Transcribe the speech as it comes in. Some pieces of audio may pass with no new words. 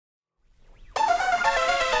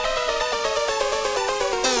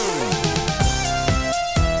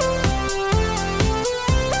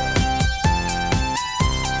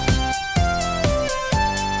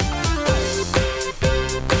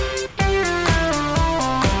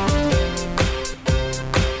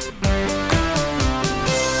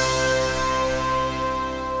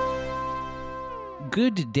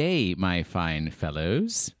Good day, my fine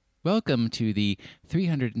fellows. Welcome to the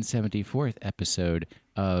 374th episode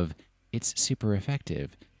of It's Super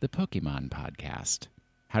Effective, the Pokemon podcast.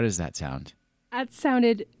 How does that sound? That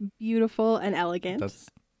sounded beautiful and elegant. That's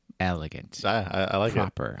elegant. I like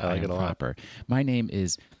proper. it. I like it a lot. Proper. My name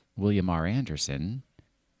is William R. Anderson,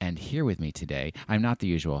 and here with me today, I'm not the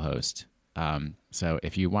usual host. So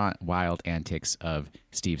if you want wild antics of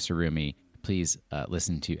Steve Sarumi, please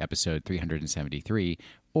listen to episode 373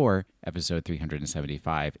 or episode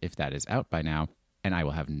 375 if that is out by now, and I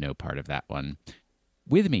will have no part of that one.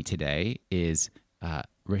 With me today is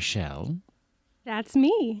Rochelle. That's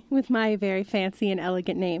me, with my very fancy and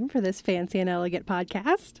elegant name for this fancy and elegant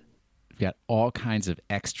podcast. We've got all kinds of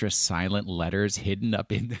extra silent letters hidden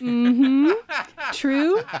up in there. Mm-hmm.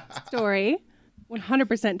 True story.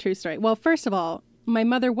 100% true story. Well, first of all, my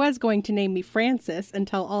mother was going to name me Frances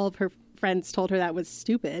until all of her friends told her that was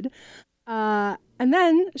stupid. And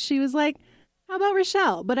then she was like, how about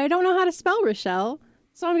Rochelle? But I don't know how to spell Rochelle,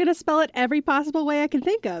 so I'm going to spell it every possible way I can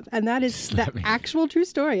think of. And that is the actual true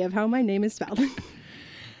story of how my name is spelled.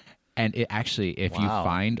 And it actually, if you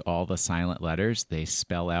find all the silent letters, they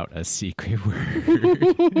spell out a secret word,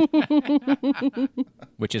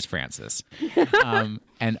 which is Francis.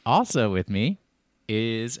 And also with me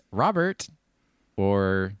is Robert,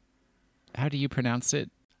 or how do you pronounce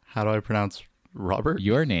it? How do I pronounce Robert?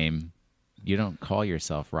 Your name. You don't call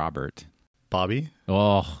yourself Robert. Bobby?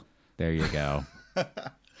 Oh, there you go.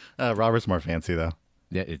 Robert's more fancy, though.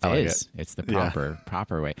 Yeah, it like is. it. It's the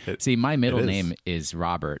proper way. See, my middle name is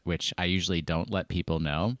Robert, which I usually don't let people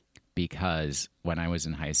know because when I was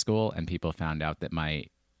in high school and people found out that my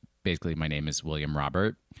name is William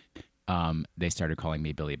Robert, they started calling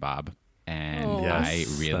me Billy Bob. And I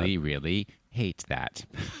really hate that.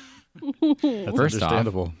 That's First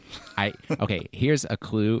understandable. Okay, here's a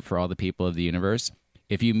clue for all the people of the universe.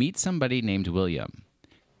 If you meet somebody named William,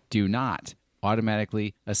 do not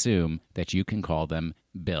automatically assume that you can call them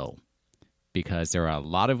Bill, because there are a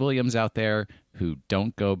lot of Williams out there who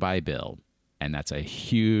don't go by Bill, and that's a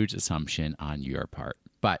huge assumption on your part.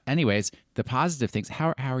 But anyways, the positive things,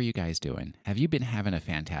 how are you guys doing? Have you been having a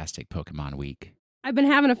fantastic Pokemon week? I've been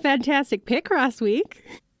having a fantastic Picross week.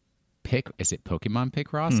 Is it Pokemon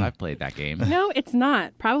Picross? I've played that game. No, it's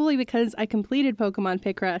not. Probably because I completed Pokemon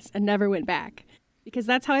Picross and never went back. Because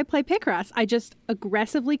that's how I play Picross. I just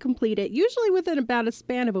aggressively complete it, usually within about a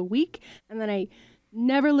span of a week, and then I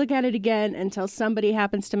never look at it again until somebody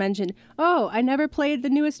happens to mention, oh, I never played the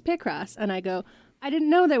newest Picross. And I go, I didn't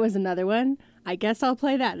know there was another one. I guess I'll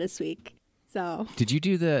play that this week. So, did you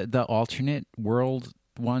do the alternate world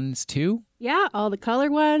ones too? Yeah, all the color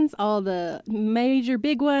ones, all the major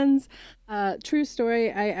big ones. True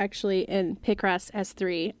story, I actually, in Picross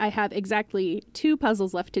S3, I have exactly 2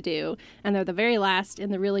 puzzles left to do, and they're the very last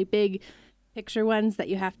in the really big picture ones that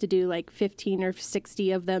you have to do like 15 or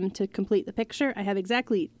 60 of them to complete the picture. I have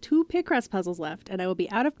exactly 2 Picross puzzles left, and I will be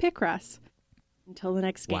out of Picross until the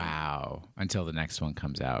next game. Wow, until the next one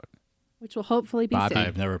comes out. Which will hopefully be soon.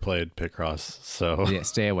 I've never played Picross, so yeah,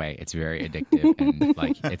 stay away. It's very addictive, and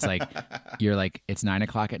you're like it's 9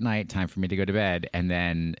 o'clock at night, time for me to go to bed, and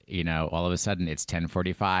then all of a sudden it's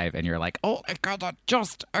 10:45, and you're like, oh, I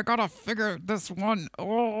gotta figure this one,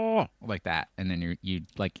 like that, and then you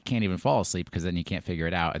can't even fall asleep because then you can't figure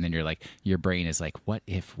it out, and then you're like, your brain is like, what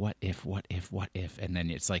if, and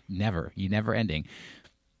then it's like never ending.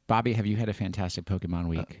 Bobby, have you had a fantastic Pokemon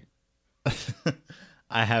week?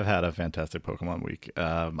 I have had a fantastic Pokemon week.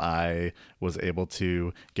 I was able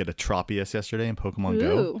to get a Tropius yesterday in Pokemon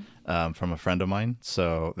Go from a friend of mine,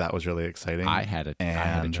 so that was really exciting. I had a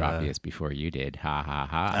Tropius before you did. Ha ha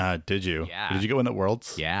ha. Did you? Yeah. Did you go in at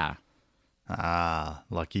Worlds? Yeah.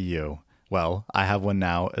 Lucky you. Well, I have one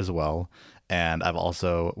now as well, and I've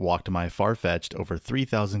also walked my Farfetch'd over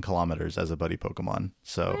 3,000 kilometers as a buddy Pokemon.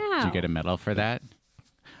 So, Did you get a medal for that?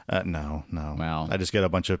 No. Well, I just get a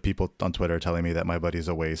bunch of people on Twitter telling me that my buddy's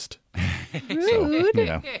a waste. Rude.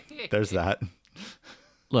 So, there's that.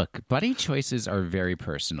 Look, buddy choices are very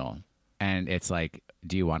personal. And it's like,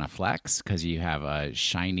 do you want to flex because you have a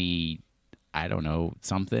shiny, I don't know,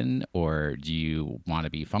 something? Or do you want to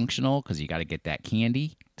be functional because you got to get that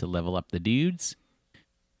candy to level up the dudes?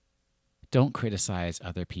 Don't criticize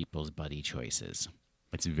other people's buddy choices.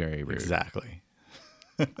 It's very rude. Exactly.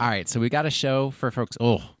 All right, so we got a show for folks.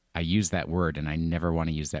 Oh, I use that word, and I never want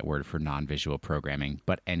to use that word for non-visual programming.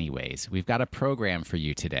 But anyways, we've got a program for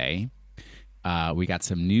you today. We got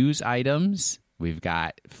some news items. We've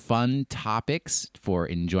got fun topics for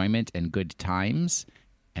enjoyment and good times.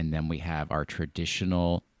 And then we have our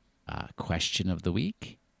traditional question of the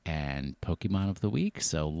week and Pokemon of the week.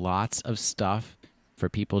 So lots of stuff for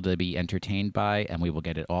people to be entertained by, and we will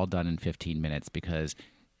get it all done in 15 minutes because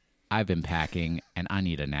I've been packing and I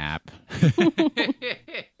need a nap.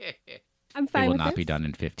 I'm fine It will with not this. be done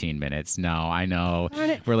in 15 minutes. No, I know. Darn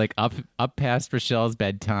it. We're like up past Rochelle's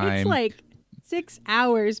bedtime. It's like 6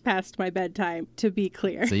 hours past my bedtime, to be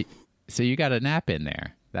clear. So you got a nap in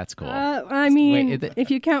there. That's cool. I mean, Wait, if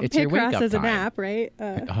you count it's your Picross wake-up as a time. nap, right?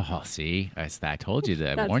 Oh, see? I told you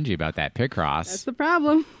that. I warned you about that Picross. That's the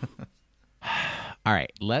problem. All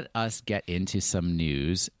right, let us get into some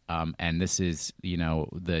news. And this is,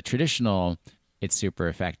 the traditional, it's super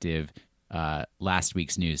effective, last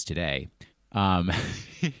week's news today.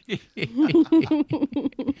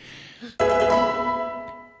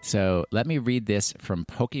 So let me read this from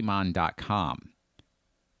Pokemon.com.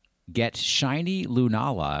 Get shiny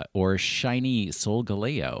Lunala or shiny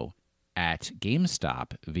Solgaleo at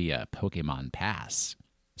GameStop via Pokemon Pass.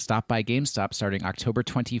 Stop by GameStop starting October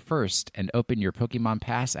 21st and open your Pokemon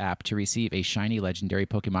Pass app to receive a shiny legendary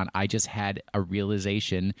Pokemon. I just had a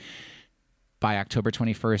realization. By October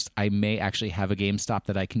 21st, I may actually have a GameStop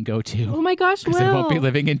that I can go to. Oh my gosh, Because I won't be Will.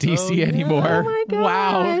 living in DC anymore. Oh my gosh.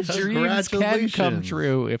 Wow, dreams can come Congratulations.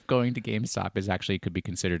 true if going to GameStop is actually could be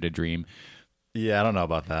considered a dream. Yeah, I don't know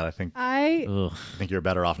about that. I think Ugh. you're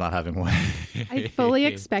better off not having one. I fully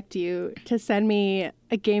expect you to send me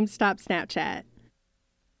a GameStop Snapchat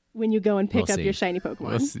when you go and pick We'll up see. your shiny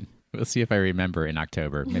Pokemon. We'll see if I remember in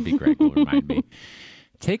October. Maybe Greg will remind me.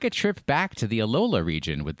 Take a trip back to the Alola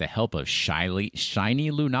region with the help of shiny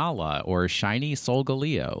Lunala or shiny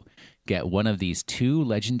Solgaleo. Get one of these 2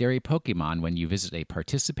 legendary Pokemon when you visit a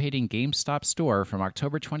participating GameStop store from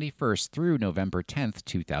October 21st through November 10th,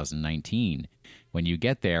 2019. When you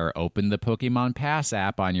get there, open the Pokemon Pass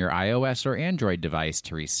app on your iOS or Android device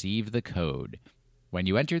to receive the code. When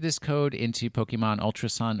you enter this code into Pokemon Ultra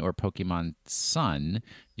Sun or Pokemon Sun,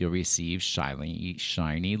 you'll receive shiny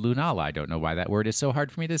Lunala. I don't know why that word is so hard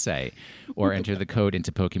for me to say. Or enter the code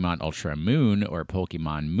into Pokemon Ultra Moon or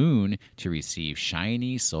Pokemon Moon to receive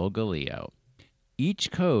shiny Solgaleo. Each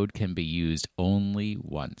code can be used only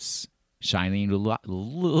once. Shiny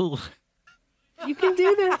You can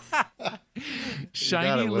do this.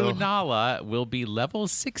 Shiny it, Will. Lunala will be level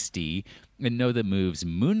 60 and know the moves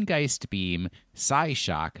Moongeist Beam,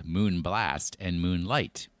 Psyshock, Moonblast, and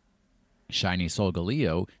Moonlight. Shiny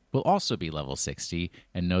Solgaleo will also be level 60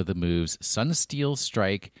 and know the moves Sunsteel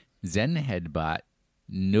Strike, Zen Headbutt,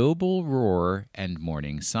 Noble Roar, and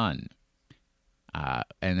Morning Sun.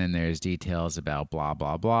 And then there's details about blah,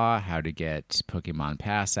 blah, blah, how to get Pokemon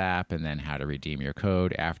Pass app, and then how to redeem your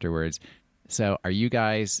code afterwards. So are you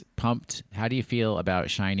guys pumped? How do you feel about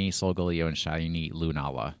shiny Solgaleo and shiny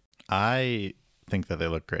Lunala? I think that they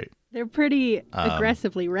look great. They're pretty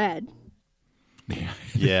aggressively red.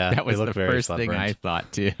 Yeah, That was they look the very first thing I sunburnt.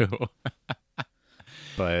 thought too.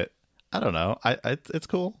 But I don't know. It's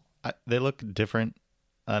cool. They look different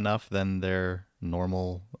enough than their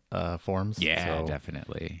normal forms. Yeah, so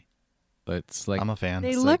definitely. It's like I'm a fan. They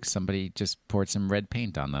it's look- like somebody just poured some red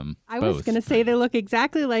paint on them. I Both. was going to say they look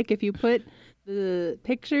exactly like if you put the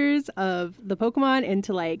pictures of the Pokemon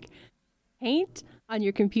into like paint on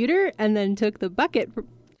your computer and then took the bucket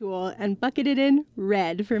tool and bucketed in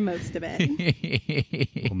red for most of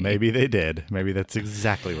it. Well, maybe they did. Maybe that's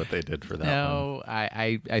exactly what they did for that one. No,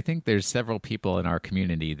 I think there's several people in our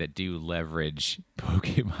community that do leverage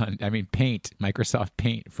Paint, Microsoft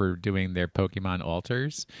Paint for doing their Pokemon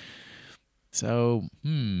alters. So,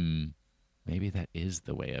 maybe that is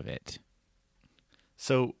the way of it.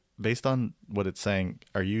 So based on what it's saying,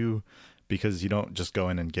 are you, because you don't just go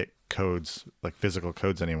in and get codes, like physical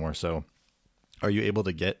codes anymore, so are you able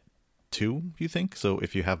to get 2, you think? So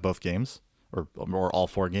if you have both games or all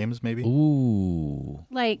 4 games maybe? Ooh.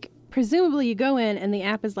 Like, presumably you go in and the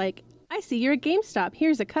app is like, I see you're at GameStop.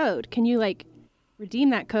 Here's a code. Can you like redeem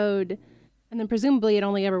that code? And then presumably it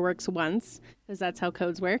only ever works once because that's how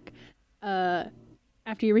codes work.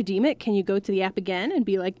 After you redeem it, can you go to the app again and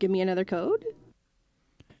be like, give me another code?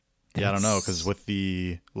 Yeah, I don't know, because with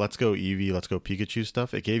the Let's Go Eevee, Let's Go Pikachu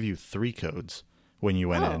stuff, it gave you 3 codes when you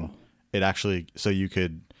went in. It actually, so you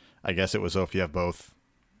could, I guess it was, so if you have both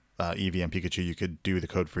Eevee and Pikachu, you could do the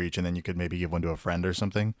code for each, and then you could maybe give one to a friend or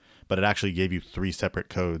something. But it actually gave you 3 separate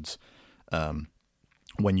codes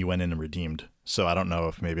when you went in and redeemed. So I don't know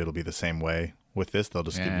if maybe it'll be the same way with this. They'll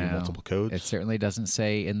just give you multiple codes. It certainly doesn't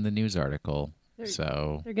say in the news article.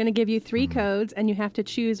 So They're going to give you 3 codes, and you have to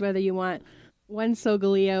choose whether you want 1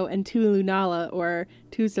 Solgaleo and 2 Lunala, or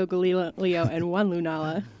 2 Solgaleo and 1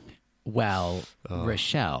 Lunala. well,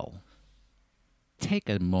 Rochelle, take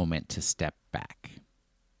a moment to step back,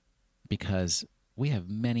 because we have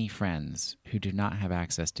many friends who do not have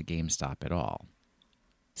access to GameStop at all.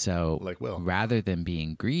 So Like Will. rather than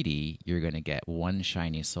being greedy, you're going to get one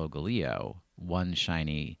shiny Solgaleo, one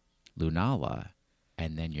shiny Lunala,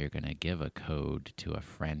 and then you're going to give a code to a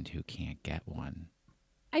friend who can't get one.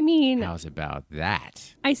 I mean, How's about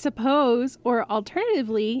that? I suppose, or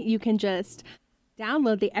alternatively, you can just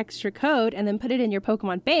download the extra code and then put it in your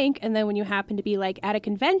Pokemon bank. And then when you happen to be like at a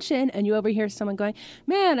convention and you overhear someone going,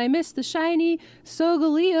 man, I missed the shiny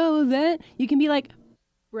Solgaleo event, you can be like,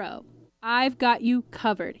 bro, I've got you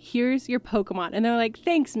covered. Here's your Pokemon. And they're like,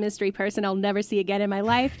 thanks, mystery person I'll never see again in my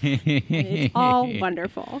life. And it's all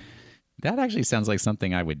wonderful. That actually sounds like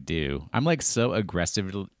something I would do. I'm like so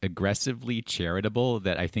aggressively charitable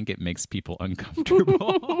that I think it makes people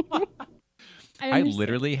uncomfortable. I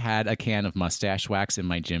literally had a can of mustache wax in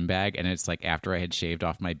my gym bag, and it's like after I had shaved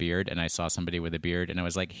off my beard and I saw somebody with a beard and I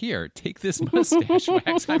was like, here, take this mustache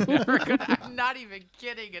wax. I'm not even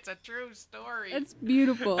kidding. It's a true story. It's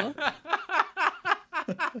beautiful.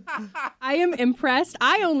 I am impressed.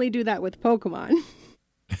 I only do that with Pokemon.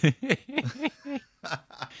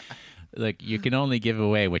 Look, you can only give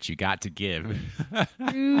away what you got to give.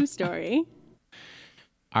 True story.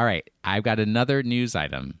 All right, I've got another news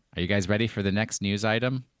item. Are you guys ready for the next news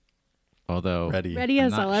item? Although Ready I'm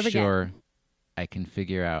as not I'll ever sure get. I can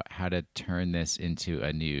figure out how to turn this into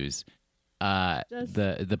a news. Just-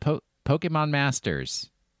 The Pokemon Masters.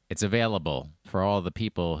 It's available for all the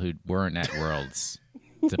people who weren't at Worlds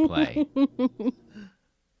to play.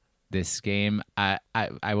 This game, I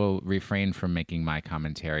will refrain from making my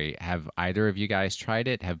commentary. Have either of you guys tried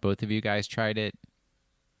it? Have both of you guys tried it?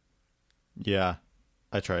 Yeah,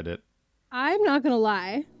 I tried it. I'm not going to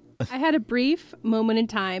lie. I had a brief moment in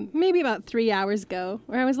time, maybe about 3 hours ago,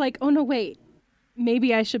 where I was like, oh no, wait.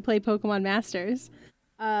 Maybe I should play Pokemon Masters.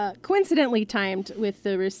 Coincidentally timed with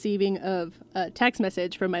the receiving of a text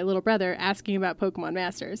message from my little brother asking about Pokemon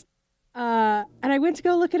Masters. And I went to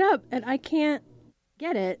go look it up, and I can't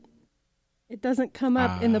get it. It doesn't come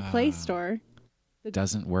up in the Play Store.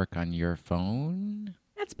 Doesn't work on your phone?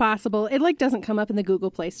 That's possible. It doesn't come up in the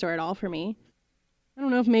Google Play Store at all for me. I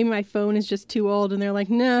don't know if maybe my phone is just too old and they're like,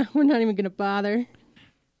 nah, we're not even going to bother.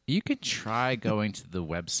 You could try going to the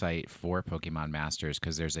website for Pokemon Masters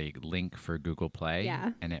because there's a link for Google Play,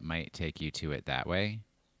 Yeah. and it might take you to it that way.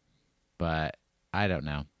 But I don't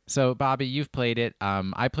know. So, Bobby, you've played it.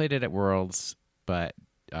 I played it at Worlds, but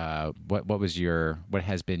what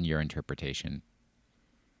has been your interpretation?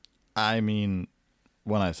 I mean,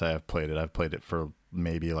 when I say I've played it for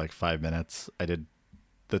maybe like 5 minutes. I did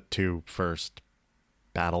the 2 first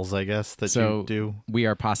battles, I guess, that you do. We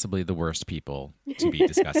are possibly the worst people to be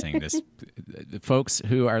discussing this. Folks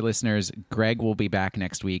who are listeners, Greg will be back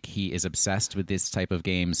next week. He is obsessed with this type of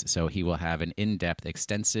games, so he will have an in-depth,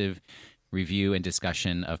 extensive review and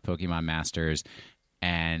discussion of Pokemon Masters,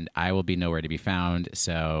 and I will be nowhere to be found,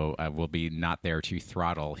 so I will be not there to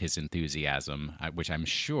throttle his enthusiasm, which I'm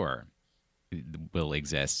sure will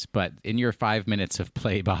exist. But in your 5 minutes of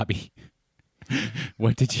play, Bobby,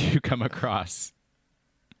 what did you come across?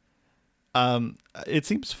 It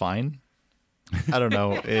seems fine. I don't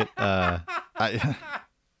know.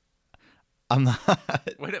 I'm not.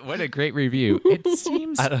 What a great review. It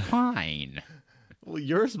seems fine. Well,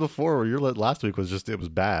 yours before, or your last week was it was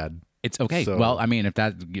bad. It's okay. So- Well, I mean,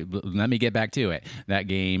 let me get back to it. That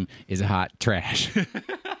game is hot trash.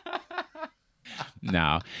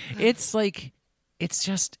 No, it's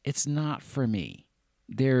not for me.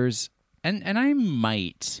 And I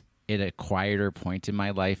might at a quieter point in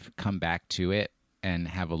my life come back to it and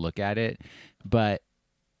have a look at it, but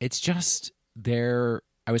it's just there.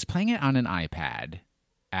 I was playing it on an iPad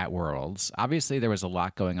at Worlds. Obviously, there was a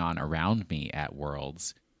lot going on around me at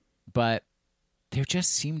Worlds, but there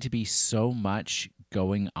just seemed to be so much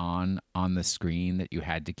going on the screen that you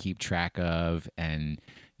had to keep track of, and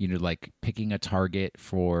like picking a target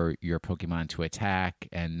for your Pokemon to attack,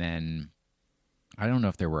 and then I don't know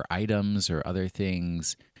if there were items or other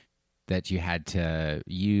things that you had to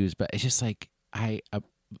use, but it's just like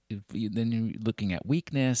then you're looking at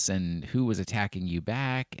weakness and who was attacking you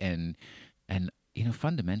back, and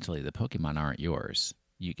fundamentally the Pokemon aren't yours.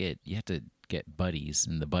 You have to get buddies,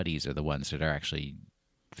 and the buddies are the ones that are actually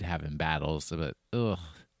having battles. But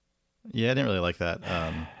Yeah, I didn't really like that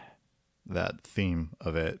that theme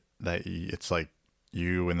of it. That it's like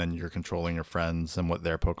you, and then you're controlling your friends and what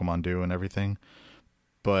their Pokemon do and everything.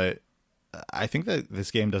 But I think that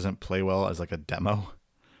this game doesn't play well as like a demo.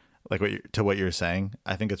 Like what you're saying,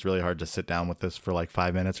 I think it's really hard to sit down with this for like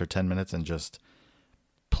 5 minutes or 10 minutes and just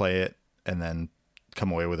play it and then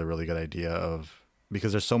come away with a really good idea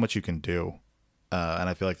because there's so much you can do, and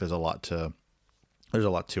I feel like there's a lot to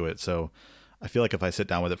it. So I feel like if I sit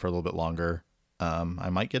down with it for a little bit longer, I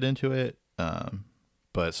might get into it,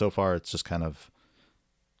 but so far it's just kind of,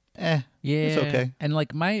 Yeah, it's okay. And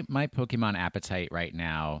like my Pokemon appetite right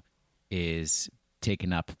now is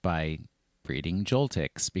taken up by breeding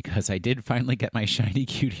Joltix because I did finally get my shiny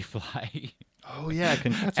cutie fly. Oh yeah,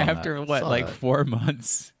 congrats on After that. what, Saw like that. 4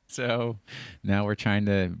 months. So now we're trying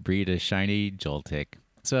to breed a shiny Joltik.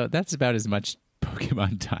 So that's about as much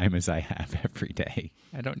Pokemon time as I have every day.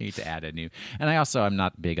 I don't need to add a new. And I'm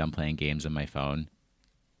not big on playing games on my phone.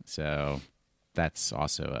 So that's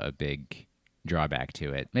also a big drawback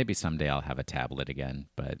to it. Maybe someday I'll have a tablet again,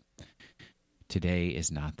 but today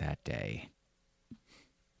is not that day.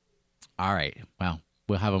 All right. Well,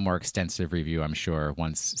 we'll have a more extensive review, I'm sure,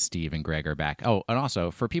 once Steve and Greg are back. Oh, and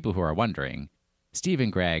also, for people who are wondering, Steve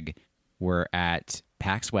and Greg were at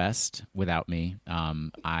PAX West without me.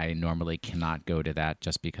 I normally cannot go to that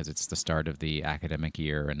just because it's the start of the academic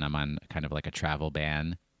year and I'm on kind of like a travel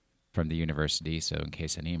ban from the university. So in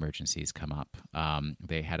case any emergencies come up,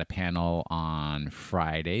 they had a panel on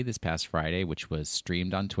Friday, this past Friday, which was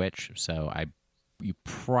streamed on Twitch. So you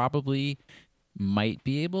probably might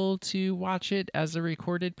be able to watch it as a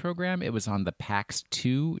recorded program. It was on the PAX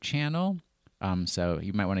 2 channel. So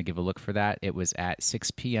you might want to give a look for that. It was at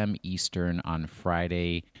 6 p.m. Eastern on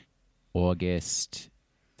Friday, August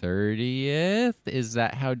 30th. Is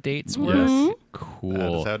that how dates work? Yes. Cool.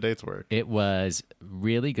 That is how dates work. It was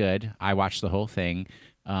really good. I watched the whole thing.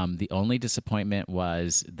 The only disappointment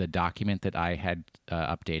was the document that I had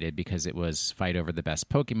updated because it was Fight Over the Best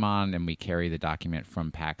Pokemon, and we carry the document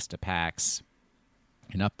from PAX to PAX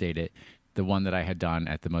and update it. The one that I had done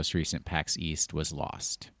at the most recent PAX East was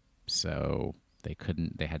lost. So they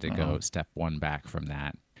had to go step one back from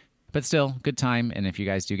that. But still, good time. And if you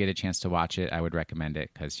guys do get a chance to watch it, I would recommend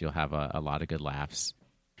it because you'll have a lot of good laughs.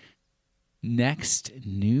 Next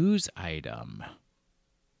news item.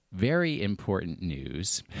 Very important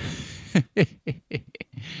news. Let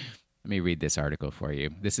me read this article for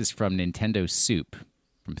you. This is from Nintendo Soup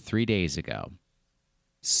from 3 days ago.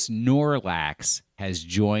 Snorlax has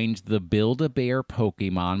joined the Build-A-Bear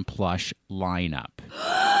Pokemon plush lineup.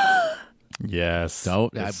 Yes.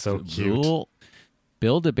 It's so cute.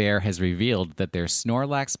 Build-A-Bear has revealed that their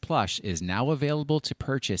Snorlax plush is now available to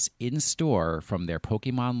purchase in-store from their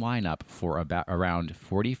Pokemon lineup for around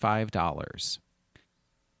 $45.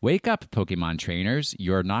 Wake up, Pokemon trainers.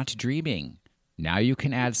 You're not dreaming. Now you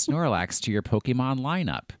can add Snorlax to your Pokemon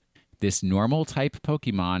lineup. This normal-type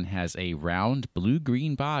Pokemon has a round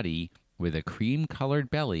blue-green body with a cream-colored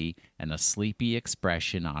belly and a sleepy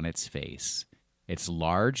expression on its face. Its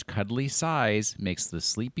large, cuddly size makes the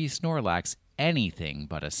sleepy Snorlax anything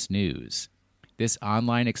but a snooze. This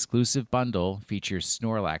online exclusive bundle features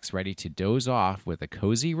Snorlax ready to doze off with a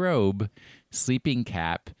cozy robe, sleeping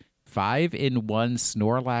cap, 5-in-1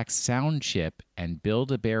 Snorlax sound chip, and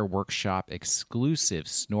Build-A-Bear Workshop exclusive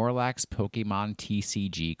Snorlax Pokemon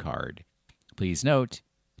TCG card. Please note,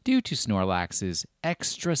 due to Snorlax's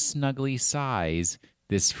extra snuggly size,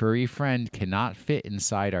 this furry friend cannot fit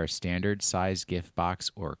inside our standard size gift box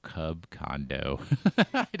or cub condo.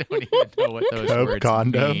 I don't even know what those Cub words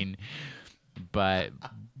condo? mean, but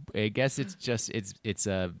I guess it's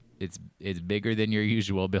bigger than your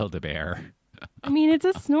usual Build-A-Bear. I mean, it's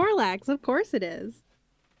a Snorlax. Of course it is.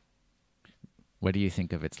 What do you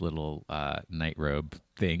think of its little night robe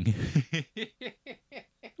thing? I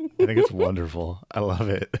think it's wonderful. I love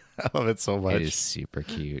it. I love it so much. It is super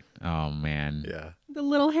cute. Oh man. The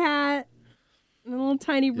little hat, the little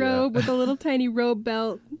tiny robe with a little tiny robe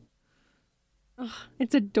belt. Oh,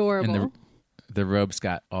 it's adorable. And the robe's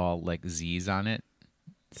got all like Z's on it.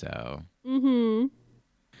 So.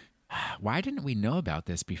 Why didn't we know about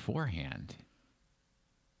this beforehand?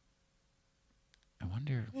 I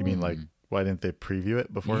wonder. You mean like why didn't they preview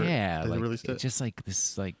it before they released it? Just like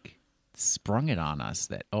this, like sprung it on us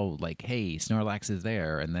that like hey, Snorlax is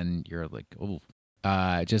there, and then you're like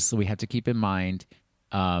just so we have to keep in mind,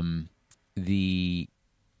 the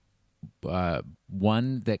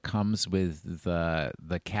one that comes with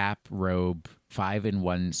the cap robe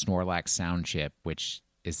 5-in-1 Snorlax sound chip, which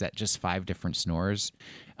is that just 5 different snores.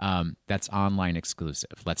 That's online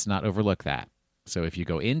exclusive. Let's not overlook that. So if you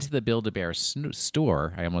go into the Build-A-Bear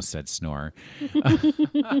store, I almost said snore,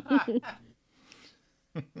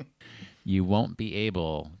 you won't be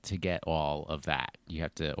able to get all of that. You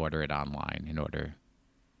have to order it online in order.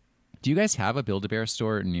 Do you guys have a Build-A-Bear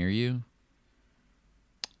store near you?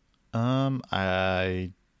 I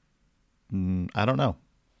don't know.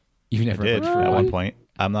 You never I did looked for at one? one point.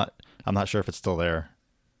 I'm not sure if it's still there.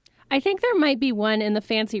 I think there might be one in the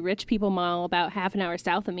fancy rich people mall about half an hour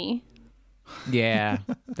south of me. Yeah,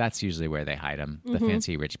 that's usually where they hide them, the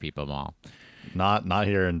fancy rich people mall. Not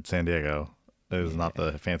here in San Diego. It was not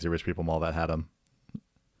the fancy rich people mall that had them.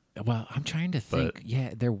 Well, I'm trying to think. But-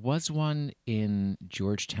 Yeah, there was one in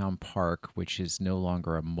Georgetown Park, which is no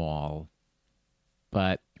longer a mall.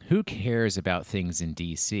 But who cares about things in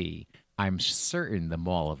D.C.? I'm certain the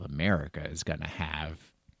Mall of America is going to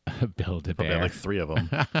have a Build-A-Bear. Probably like 3 of them.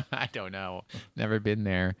 I don't know. Never been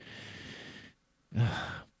there.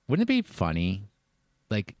 Wouldn't it be funny?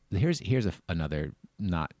 Like, here's another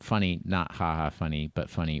not funny, not haha funny, but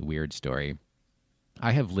funny, weird story.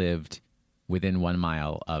 I have lived within 1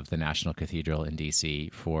 mile of the National Cathedral in D.C.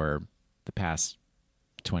 for the past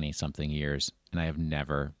 20-something years, and I have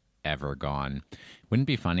never, ever gone. Wouldn't it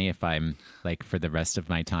be funny if I'm, like, for the rest of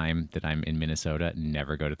my time that I'm in Minnesota,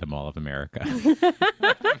 never go to the Mall of America?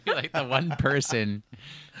 I'd be like the one person,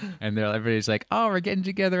 and everybody's like, oh, we're getting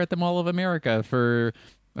together at the Mall of America for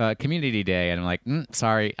Community Day. And I'm like,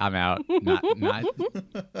 sorry, I'm out. Not.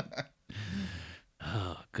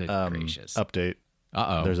 Oh, good gracious. Update.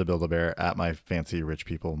 Uh-oh. There's a Build-A-Bear at my fancy rich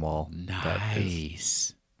people mall. That is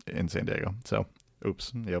Nice. in San Diego. So,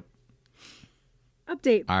 oops. Yep.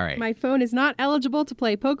 Update. All right. My phone is not eligible to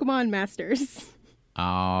play Pokemon Masters.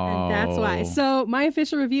 Oh. And that's why. So my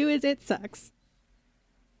official review is it sucks.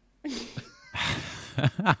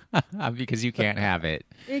 Because you can't have it.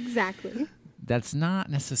 Exactly. That's not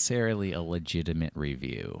necessarily a legitimate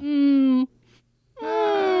review.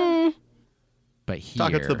 But here...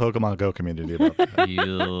 Talk it to the Pokemon Go community about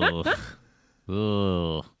that.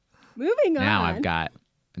 Ugh. Moving on.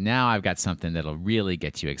 Now I've got something that'll really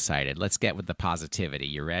get you excited. Let's get with the positivity.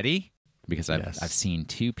 You ready? Because I've seen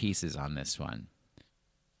 2 pieces on this one.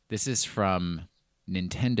 This is from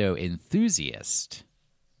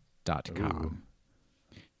NintendoEnthusiast.com.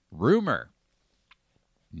 Rumor.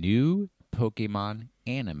 New Pokemon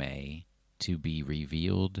anime to be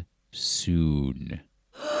revealed soon.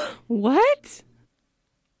 What?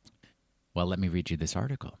 Well, let me read you this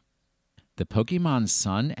article. The Pokemon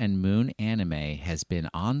Sun and Moon anime has been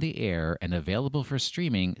on the air and available for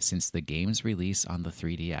streaming since the game's release on the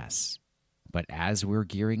 3DS. But as we're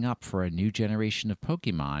gearing up for a new generation of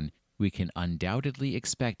Pokemon, we can undoubtedly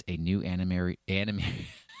expect a new anime.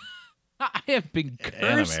 I have been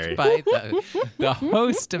cursed by the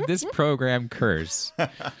host of this program, Curse.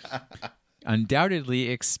 Undoubtedly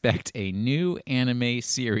expect a new anime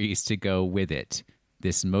series to go with it.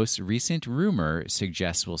 This most recent rumor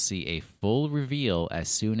suggests we'll see a full reveal as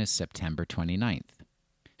soon as September 29th.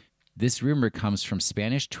 This rumor comes from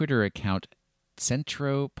Spanish Twitter account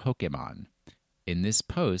Centro Pokemon. In this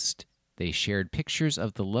post, they shared pictures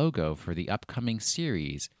of the logo for the upcoming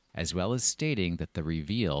series, as well as stating that the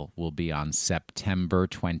reveal will be on September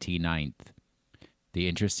 29th. The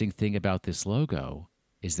interesting thing about this logo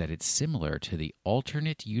is that it's similar to the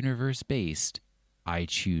alternate universe-based I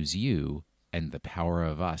Choose You and The Power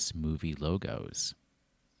of Us movie logos.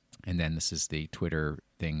 And then this is the Twitter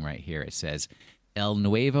thing right here. It says, El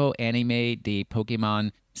nuevo anime de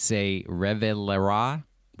Pokémon se revelará,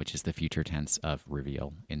 which is the future tense of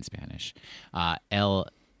reveal in Spanish. I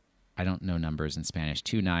don't know numbers in Spanish,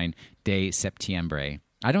 29 de septiembre.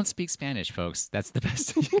 I don't speak Spanish, folks. That's the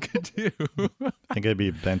best thing you could do. I think it'd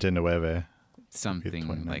be 29.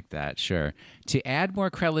 Something like that, sure. To add more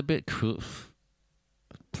credibility...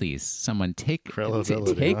 Please, someone take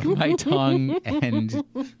my tongue and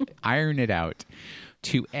iron it out.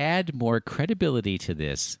 To add more credibility to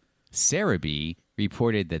this, Cerebi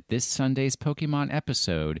reported that this Sunday's Pokemon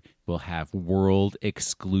episode will have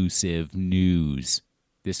world-exclusive news.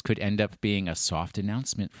 This could end up being a soft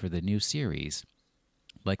announcement for the new series,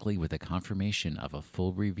 likely with a confirmation of a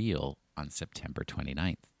full reveal on September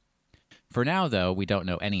 29th. For now, though, we don't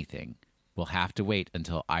know anything. We'll have to wait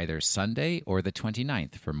until either Sunday or the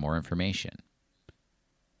 29th for more information.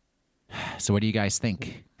 So what do you guys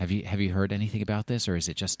think? Have you heard anything about this, or is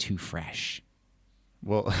it just too fresh?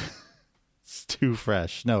 Well, it's too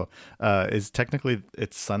fresh. No, it's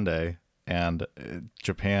Sunday, and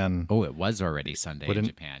Japan... Oh, it was already Sunday in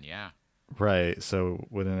Japan, yeah. Right, so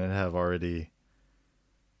wouldn't it have already...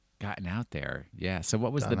 gotten out there? Yeah, so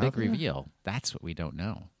what was the big reveal? That's what we don't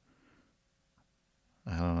know.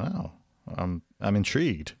 I don't know. I'm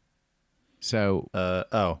intrigued. So,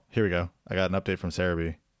 here we go. I got an update from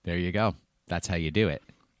Cerebi. There you go. That's how you do it.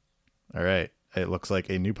 All right. It looks like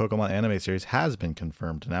a new Pokemon anime series has been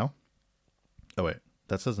confirmed now. Oh, wait.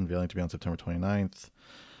 That says unveiling to be on September 29th.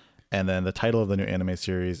 And then the title of the new anime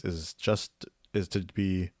series is to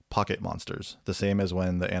be Pocket Monsters, the same as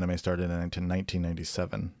when the anime started in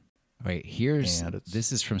 1997. Wait,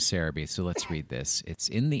 this is from Cerebi, so let's read this. It's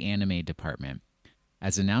in the anime department.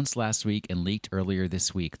 As announced last week and leaked earlier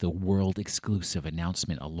this week, the world exclusive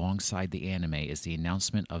announcement alongside the anime is the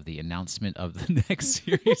announcement of the next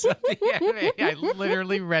series of the anime. I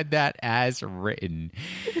literally read that as written.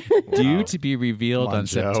 Due to be revealed on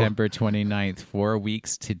Joe. September 29th, 4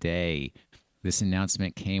 weeks today. This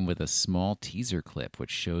announcement came with a small teaser clip,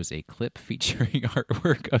 which shows a clip featuring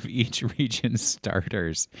artwork of each region's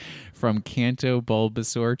starters, from Kanto,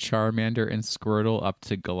 Bulbasaur, Charmander, and Squirtle up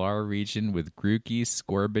to Galar region with Grookey,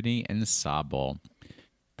 Scorbunny, and Sobble.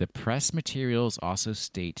 The press materials also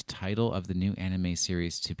state title of the new anime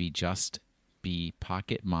series to be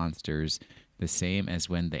Pocket Monsters, the same as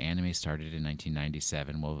when the anime started in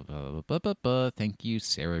 1997. Well, thank you,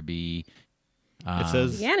 Sarah B. It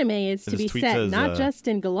says the anime is to be tweet set says, not just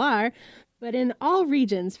in Galar, but in all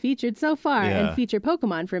regions featured so far, and feature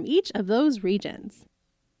Pokemon from each of those regions.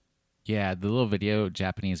 Yeah, the little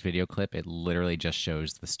Japanese video clip, it literally just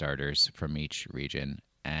shows the starters from each region.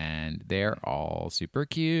 And they're all super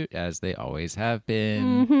cute, as they always have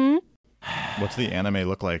been. Mm-hmm. What's the anime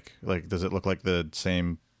look like? Like, does it look like the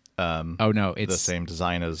same? Oh no, it's the same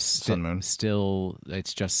design as Sun Moon.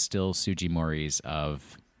 It's just still Sujimori's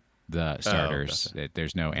of the starters. Okay.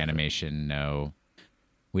 There's no animation. No,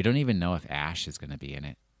 we don't even know if Ash is going to be in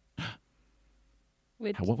it.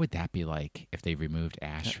 What would that be like if they removed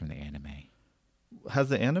Ash from the anime? Has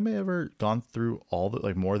the anime ever gone through all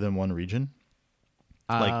the more than one region?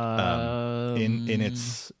 Like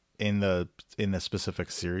in the specific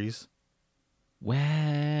series?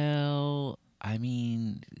 Well, I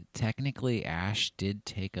mean, technically Ash did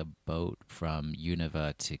take a boat from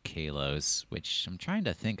Unova to Kalos, which I'm trying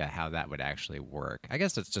to think of how that would actually work. I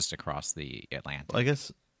guess it's just across the Atlantic. I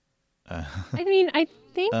guess. I mean, I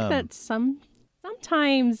think that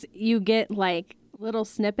sometimes you get like little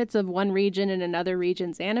snippets of one region in another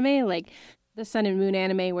region's anime, like the Sun and Moon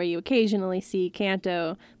anime where you occasionally see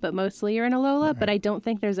Kanto, but mostly you're in Alola. But I don't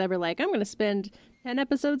think there's ever like, I'm going to spend 10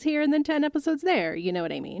 episodes here and then 10 episodes there. You know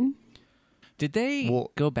what I mean? Did they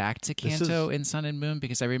go back to Kanto in Sun and Moon?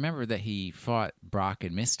 Because I remember that he fought Brock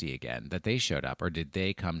and Misty again, that they showed up. Or did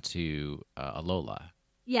they come to Alola?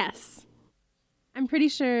 Yes. I'm pretty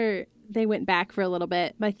sure they went back for a little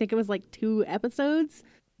bit. I think it was like 2 episodes.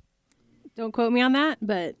 Don't quote me on that,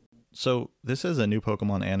 but... So this says a new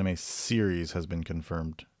Pokemon anime series has been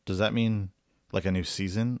confirmed. Does that mean like a new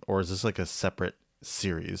season? Or is this like a separate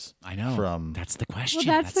series? I know. That's the question.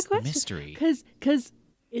 Well, that's the question. Mystery. Because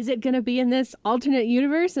is it going to be in this alternate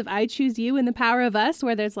universe of I Choose You and the Power of Us,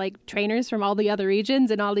 where there's like trainers from all the other regions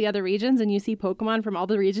and all the other regions, and you see Pokemon from all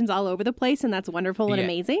the regions all over the place, and that's wonderful and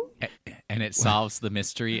amazing? And it solves the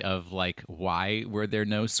mystery of like, why were there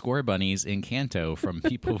no Scorbunnies in Kanto from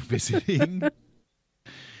people visiting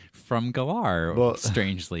from Galar,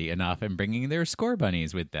 strangely enough, and bringing their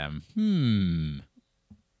Scorbunnies with them?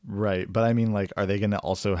 Right, but I mean, like, are they going to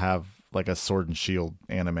also have like a Sword and Shield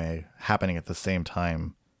anime happening at the same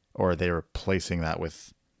time? Or are they replacing that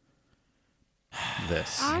with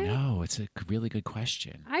this? I know. It's a really good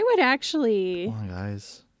question. I would actually Come on,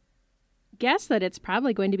 guys. guess that it's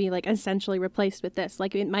probably going to be like essentially replaced with this.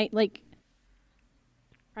 Like it might like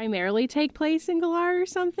primarily take place in Galar or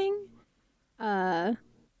something.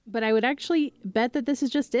 But I would actually bet that this is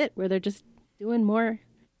just it, where they're just doing more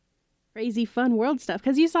crazy fun world stuff.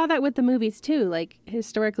 Because you saw that with the movies too. Like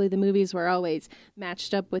historically the movies were always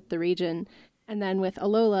matched up with the region. And then with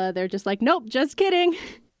Alola, they're just like, nope, just kidding.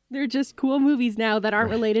 They're just cool movies now that aren't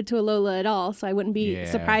related to Alola at all. So I wouldn't be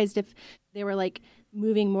surprised if they were like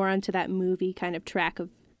moving more onto that movie kind of track of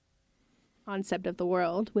concept of the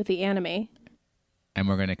world with the anime. And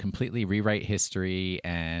we're going to completely rewrite history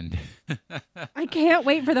and... I can't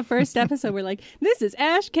wait for the first episode. We're like, this is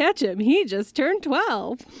Ash Ketchum. He just turned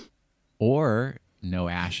 12. Or no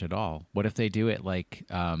Ash at all. What if they do it like...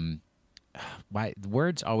 why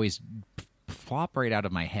words always flop right out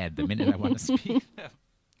of my head the minute I want to speak them.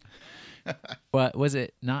 What was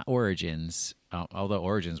it? Not Origins, although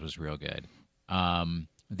Origins was real good.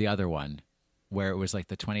 The other one, where it was like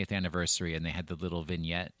the 20th anniversary and they had the little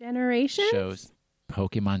vignette Generations? shows.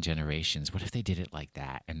 Pokemon Generations. What if they did it like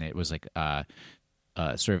that? And it was like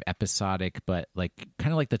sort of episodic, but like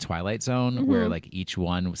kind of like the Twilight Zone, where like each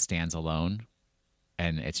one stands alone.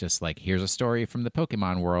 And it's just like, here's a story from the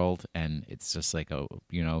Pokemon world. And it's just like,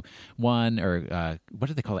 one or what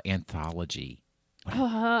do they call it? Anthology.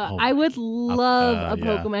 I would love a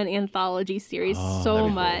Pokemon anthology series so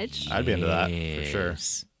much. I'd be into that for sure.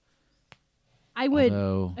 I would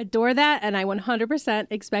adore that, and I 100%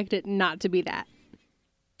 expect it not to be that.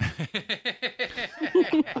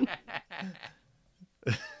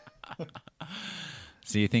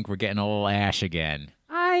 So you think we're getting a little Ash again?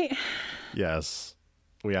 Yes.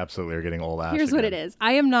 We absolutely are getting old Ash. Here's what it is.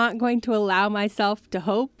 I am not going to allow myself to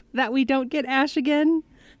hope that we don't get Ash again.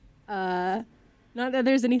 Not that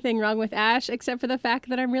there's anything wrong with Ash, except for the fact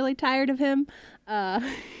that I'm really tired of him. But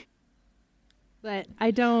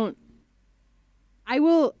I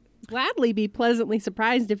will gladly be pleasantly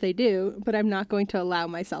surprised if they do, but I'm not going to allow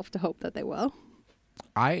myself to hope that they will.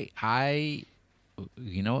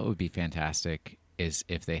 You know what would be fantastic is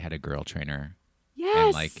if they had a girl trainer.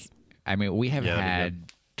 Yes. And we have Yeah, that'd be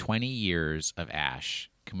had 20 years of Ash.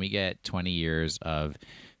 Can we get 20 years of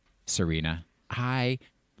Serena? I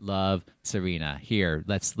love Serena. Here,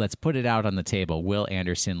 let's put it out on the table. Will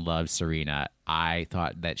Anderson loves Serena. I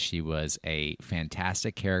thought that she was a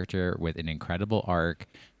fantastic character with an incredible arc.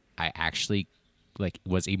 I actually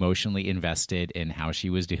was emotionally invested in how she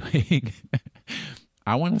was doing.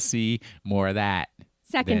 I want to see more of that.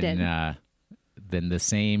 Seconded. Than the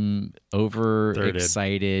same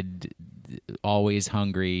overexcited, always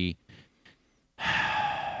hungry.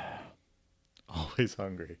 Always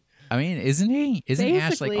hungry. I mean, isn't he? Isn't Ash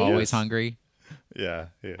Basically. always Yes. hungry? Yeah,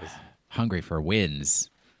 he is. Hungry for wins.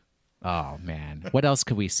 Oh man, what else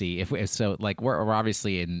could we see? We're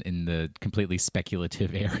obviously in the completely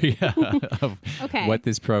speculative area of Okay. what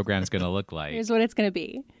this program's going to look like. Here's what it's going to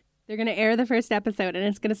be. They're going to air the first episode, and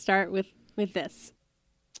it's going to start with this.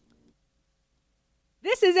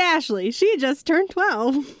 This is Ashley. She just turned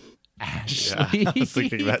 12. Ashley. Yeah, I was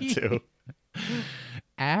thinking that too.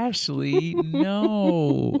 Ashley,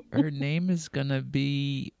 no. Her name is going to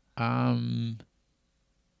be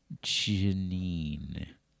Janine.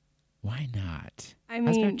 Why not? I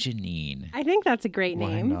How's about mean, Janine? I think that's a great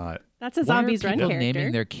Why name. not? That's a What Zombies are Run people character.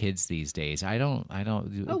 naming their kids these days? I don't.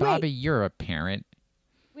 Oh, Bobby, wait. you're a parent.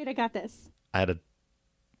 Wait, I got this. I had a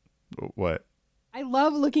what? I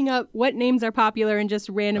love looking up what names are popular in just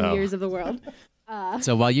random Oh. years of the world.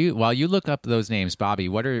 So while you look up those names, Bobby,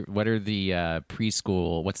 what are the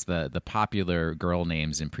preschool? What's the popular girl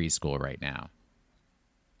names in preschool right now?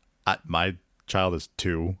 My child is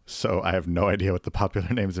 2, so I have no idea what the popular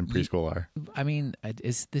names in preschool are. I mean,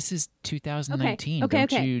 this is 2019? Okay,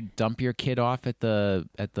 Don't okay. you dump your kid off at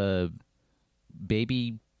the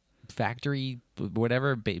baby factory,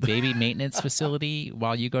 whatever baby maintenance facility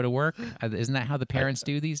while you go to work? Isn't that how the parents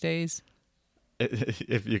do these days?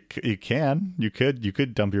 If you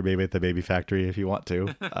could dump your baby at the baby factory if you want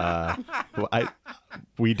to.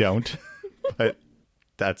 We don't, but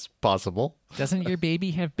that's possible. Doesn't your baby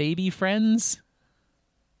have baby friends?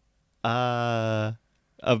 A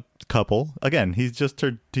couple. Again, he's just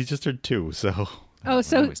turned 2, so Oh, When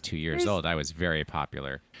so I was 2 years old, I was very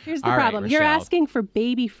popular. here's the All right, problem. You're Rochelle. asking for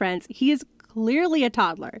baby friends. He is clearly a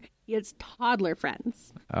toddler. He has toddler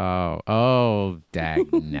friends. Oh, dag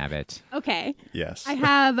nabbit. Okay. yes. I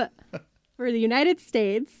have, for the United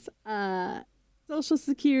States, Social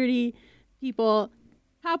Security people,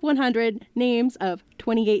 top 100 names of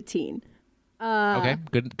 2018. Okay,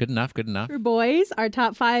 good enough. For boys, our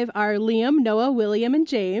top 5 are Liam, Noah, William, and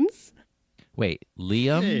James. Wait,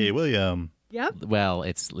 Liam? Hey, William. Yep. Well,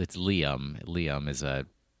 it's Liam. Liam is a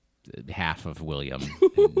half of William,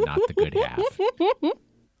 and not the good half.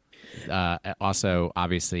 Also,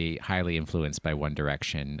 obviously, highly influenced by One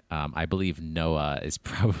Direction. I believe Noah is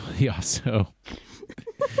probably also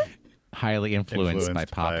highly influenced by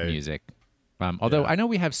pop music. Although I know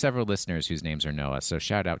we have several listeners whose names are Noah, so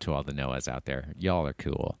shout out to all the Noahs out there. Y'all are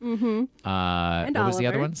cool. Mm-hmm. And what was the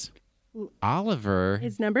other Oliver. ones? Oliver.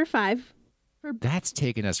 Is number 5. That's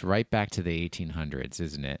taking us right back to the 1800s,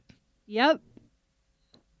 isn't it? Yep.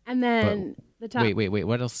 And then the top. Wait.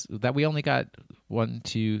 What else? That we only got 1,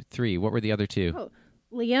 2, 3. What were the other 2? Oh,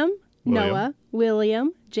 Liam, Noah,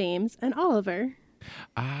 William, James, and Oliver.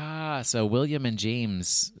 So William and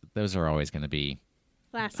James, those are always going to be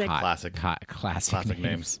Classic. hot, Classic. classic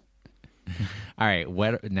names. All right,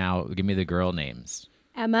 now give me the girl names.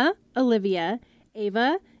 Emma, Olivia,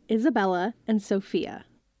 Ava, Isabella, and Sophia.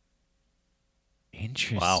 Wow,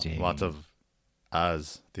 Interesting. lots of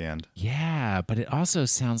Oz at the end. Yeah, but it also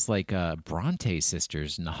sounds like a Bronte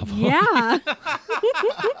sisters novel. Yeah.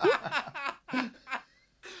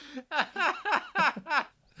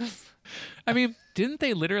 I mean, didn't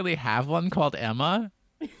they literally have one called Emma?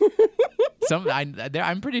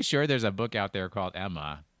 I'm pretty sure there's a book out there called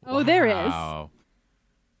Emma. Oh, there is. Wow.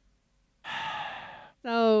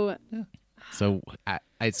 So, So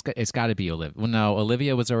it's got to be Olivia. Well, no,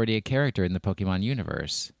 Olivia was already a character in the Pokemon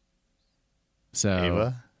universe.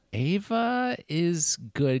 So Ava is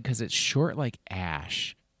good because it's short like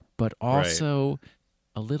Ash, but also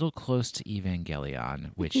a little close to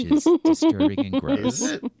Evangelion, which is disturbing and gross.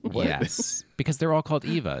 Is it? What? Yes, because they're all called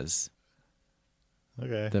Evas.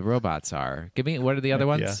 Okay. The robots are. Give me, what are the other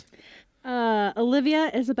ones?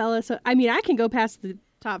 Olivia, Isabella. So I mean, I can go past the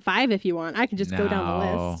top 5 if you want. I can just go down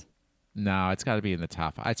the list. No, it's got to be in the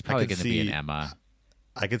top. It's probably going to be an Emma.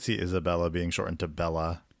 I could see Isabella being shortened to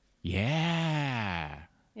Bella. Yeah.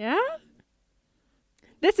 Yeah?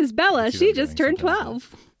 This is Bella. She just turned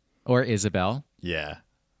 12. Or Isabel. Yeah.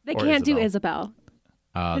 They can't do Isabel.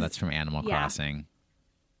 Oh, that's from Animal Crossing.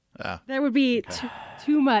 There would be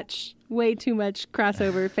too much, way too much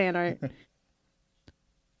crossover fan art.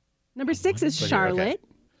 Number 6 is Charlotte.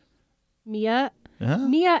 Mia,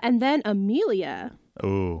 and then Amelia.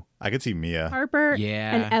 Oh, I could see Mia. Harper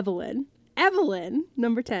and Evelyn. Evelyn,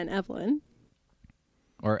 number 10, Evelyn.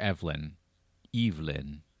 Or Evelyn.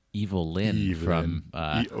 Evil Lynn from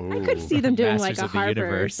I could see them doing Masters like a of the Harper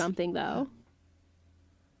Universe. or something, though.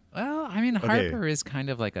 Well, I mean, Harper is kind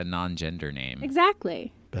of like a non-gender name.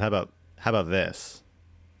 Exactly. But how about this?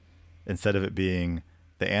 Instead of it being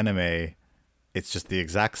the anime, it's just the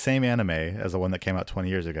exact same anime as the one that came out 20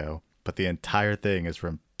 years ago, but the entire thing is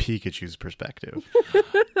from Pikachu's perspective.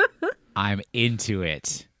 I'm into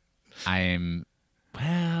it.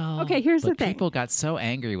 Okay, here's the thing. People got so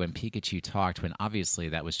angry when Pikachu talked when obviously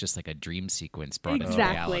that was just like a dream sequence brought into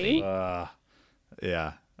reality.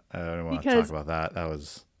 Yeah, I don't want to talk about that. That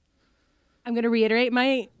was... I'm going to reiterate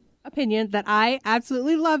my opinion that I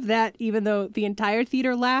absolutely love that, even though the entire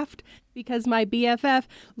theater laughed, because my BFF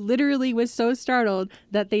literally was so startled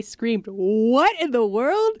that they screamed, "What in the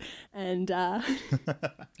world?" And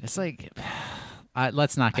it's like...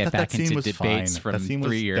 let's not get back into debates from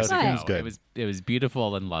 3 years ago. It was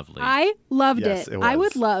beautiful and lovely. I loved it. I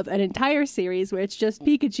would love an entire series where it's just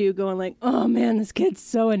Pikachu going like, "Oh man, this kid's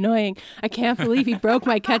so annoying. I can't believe he broke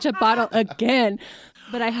my ketchup bottle again."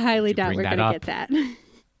 But I highly doubt we're going to get that.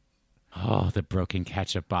 Oh, the broken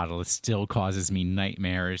ketchup bottle. It still causes me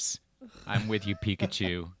nightmares. I'm with you,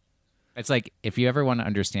 Pikachu. It's like, if you ever want to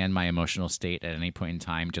understand my emotional state at any point in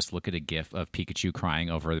time, just look at a GIF of Pikachu crying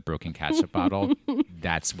over the broken ketchup bottle.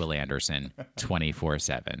 That's Will Anderson,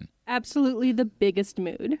 24/7. Absolutely the biggest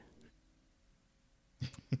mood.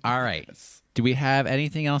 All right. Do we have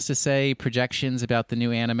anything else to say? Projections about the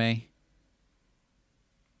new anime?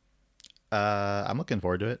 I'm looking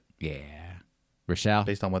forward to it. Yeah. Rochelle?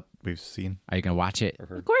 Based on what we've seen. Are you going to watch it?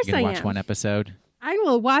 Of course I am. Watch one episode? I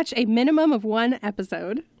will watch a minimum of 1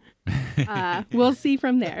 episode. We'll see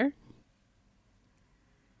from there.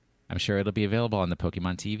 I'm sure it'll be available on the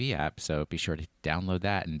Pokemon TV app, so be sure to download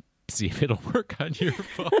that and see if it'll work on your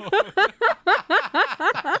phone.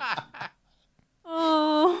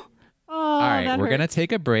 All right, we're going to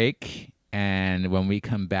take a break, and when we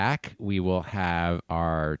come back, we will have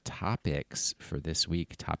our topics for this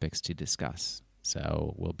week, topics to discuss.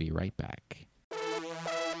 So we'll be right back.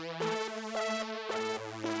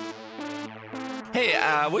 Hey,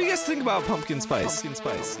 what do you guys think about pumpkin spice? Pumpkin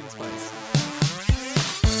spice.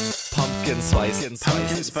 Pumpkin spice.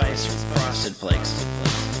 Pumpkin spice frosted flakes.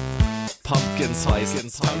 Pumpkin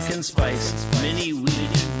spice. Pumpkin spice mini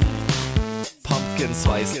wheat. Pumpkin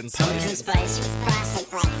spice. Pumpkin spice frosted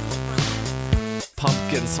flakes.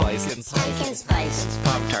 Pumpkin spice. Pumpkin spice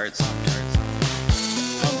Pop Tarts.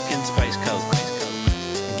 Pumpkin spice Coke.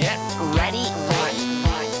 Get ready for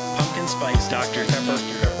pumpkin spice Dr. Pepper.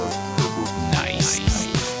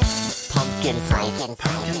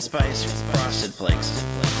 Pumpkin spice frosted flakes.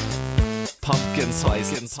 Pumpkin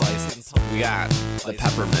spice. We got the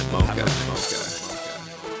peppermint mocha.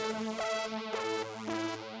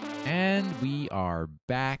 And we are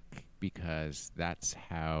back because that's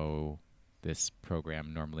how this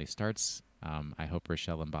program normally starts. I hope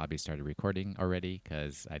Rochelle and Bobby started recording already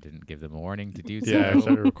because I didn't give them a warning to do so. Yeah, I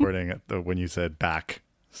started recording when you said back.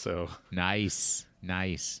 So Nice.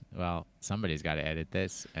 Well, somebody's got to edit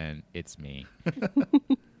this, and it's me.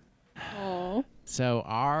 So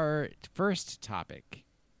our first topic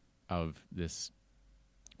of this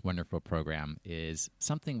wonderful program is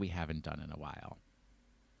something we haven't done in a while,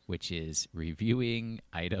 which is reviewing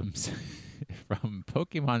items from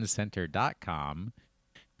PokemonCenter.com.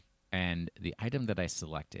 And the item that I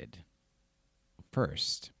selected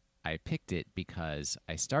first, I picked it because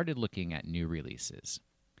I started looking at new releases.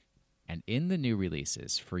 And in the new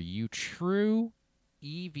releases, for you true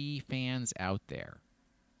EV fans out there,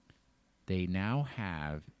 they now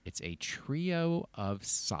have, it's a trio of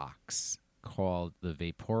socks called the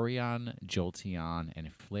Vaporeon, Jolteon,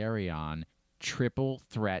 and Flareon Triple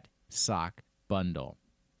Threat Sock Bundle.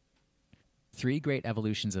 3 great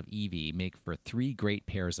evolutions of Eevee make for 3 great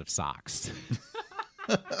pairs of socks.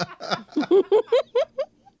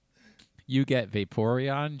 You get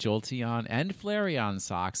Vaporeon, Jolteon, and Flareon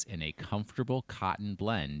socks in a comfortable cotton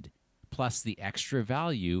blend, plus the extra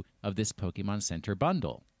value of this Pokemon Center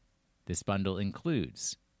bundle. This bundle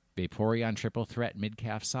includes Vaporeon Triple Threat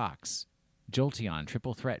Mid-Calf Socks, Jolteon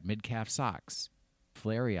Triple Threat Mid-Calf Socks,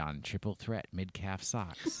 Flareon Triple Threat Mid-Calf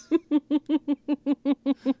Socks.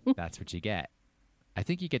 That's what you get. I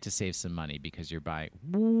think you get to save some money because you're buying...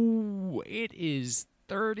 Ooh, it is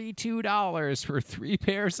 $32 for 3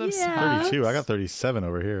 pairs of socks. 32. I got 37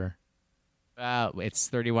 over here. It's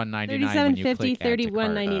 $31.99 when you click add to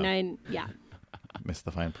cart. $31.99. Yeah. Missed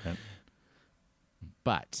the fine print.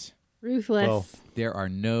 But Ruthless. Well, there are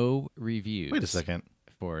no reviews. Wait a second.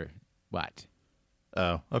 For what?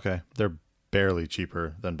 Oh, okay. They're barely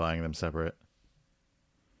cheaper than buying them separate.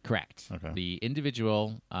 Correct. Okay. The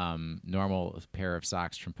individual normal pair of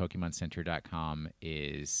socks from PokemonCenter.com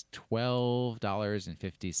is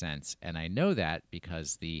 $12.50. And I know that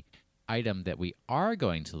because the item that we are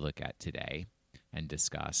going to look at today and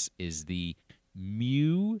discuss is the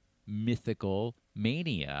Mew Mythical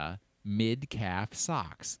Mania Mid-Calf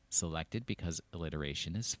Socks, selected because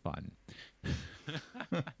alliteration is fun.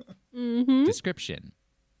 Description.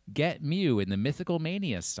 Get Mew in the Mythical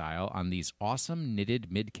Mania style on these awesome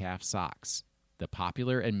knitted mid-calf socks. The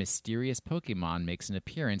popular and mysterious Pokemon makes an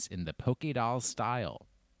appearance in the Pokédoll style.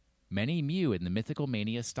 Many Mew in the Mythical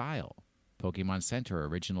Mania style. Pokemon Center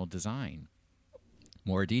original design.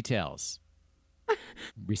 More details.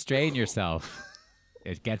 Restrain yourself.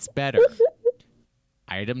 It gets better.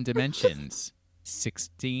 Item dimensions.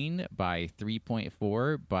 16 by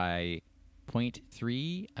 3.4 by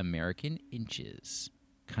 0.3 American inches.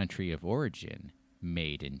 Country of origin,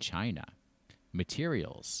 made in China.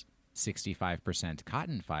 Materials, 65%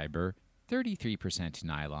 cotton fiber, 33%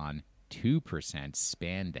 nylon, 2%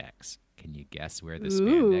 spandex. Can you guess where the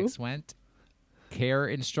spandex went? Care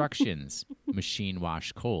instructions, machine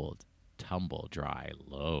wash cold, tumble dry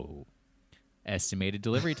low. Estimated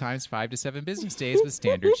delivery times 5 to 7 business days with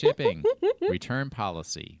standard shipping. Return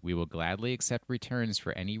policy, we will gladly accept returns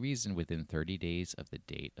for any reason within 30 days of the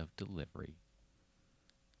date of delivery.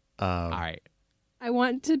 All right. I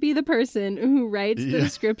want to be the person who writes the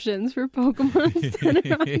descriptions for Pokemon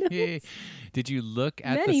Center on this. Did you look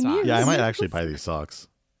at Many the socks? Mews. Yeah, I might actually buy these socks.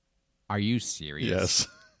 Are you serious? Yes.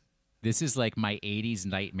 This is like my 80s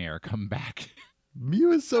nightmare come back.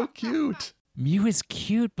 Mew is so cute. Mew is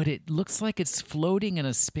cute, but it looks like it's floating in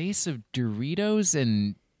a space of Doritos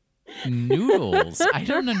and noodles. I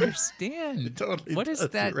don't understand. It totally What is does,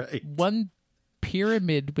 that right. one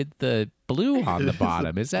pyramid with the blue on the It is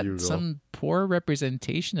bottom? Is that bugle. some poor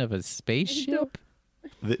representation of a spaceship?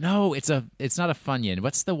 The- No, it's not a Funyun.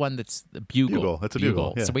 What's the one that's the Bugle? Bugle. It's a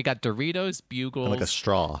Bugle, yeah. So we got Doritos, Bugles. And like a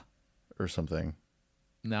straw or something.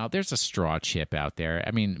 No, there's a straw chip out there.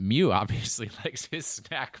 I mean, Mew obviously likes his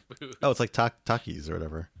snack food. Oh, it's like Takis or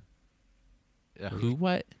whatever. Who?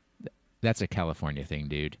 What? That's a California thing,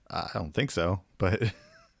 dude. I don't think so, but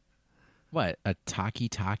What? A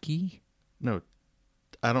Taki? no,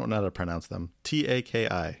 I don't know how to pronounce them. Taki.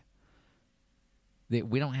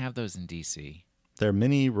 We don't have those in D.C. They're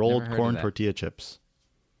mini rolled heard of corn that. tortilla chips.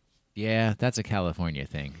 Yeah, that's a California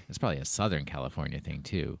thing. It's probably a Southern California thing,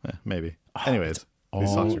 too. Maybe. Anyways,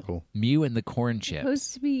 these socks are cool. Mew and the corn chips.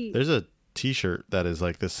 Supposed to be. There's a T-shirt that is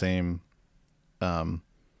like the same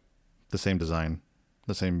design,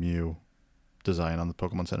 the same Mew design on the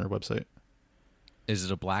Pokemon Center website. Is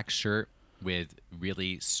it a black shirt with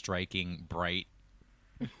really striking, bright,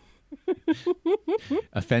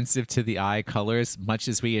 offensive to the eye colors, much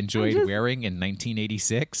as we enjoyed wearing in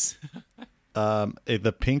 1986?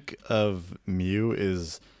 The pink of Mew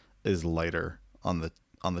is lighter on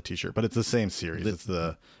the T-shirt, but it's the same series. It's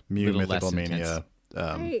the Mew little Mythical less Mania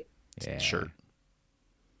Yeah. shirt.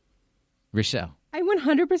 Rochelle. I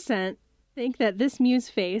 100% think that this Mew's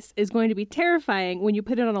face is going to be terrifying when you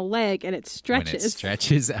put it on a leg and it stretches. When it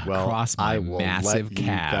stretches Well, across my I will massive let you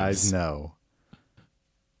calves. guys know.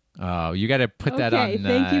 Oh, you got to put that Okay, on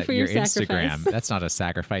thank you for your your Instagram. sacrifice. That's not a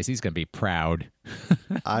sacrifice. He's going to be proud.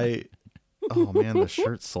 Oh man, the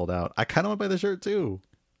shirt's sold out. I kind of want to buy the shirt too,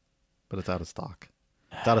 but it's out of stock.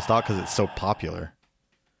 It's out of stock because it's so popular.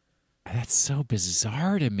 That's so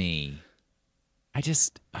bizarre to me. I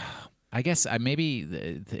guess maybe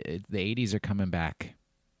the 80s are coming back.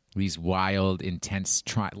 These wild, intense,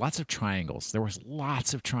 lots of triangles. There was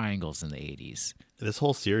lots of triangles in the 80s. This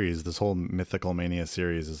whole series, this whole Mythical Mania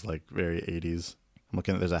series is like very 80s. I'm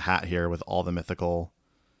looking at, there's a hat here with all the mythical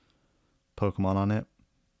Pokemon on it.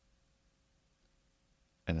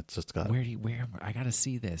 And it's just got Where I got to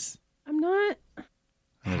see this. I'm not.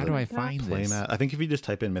 How do I find this? playmat. I think if you just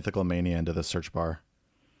type in Mythical Mania into the search bar,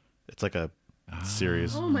 it's like a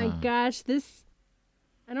series. Oh my gosh, this.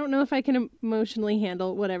 I don't know if I can emotionally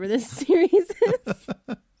handle whatever this series is.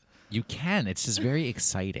 You can. It's just very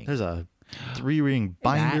exciting. There's a 3-ring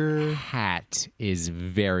binder. That hat is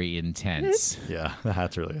very intense. Yeah, the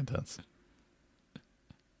hat's really intense.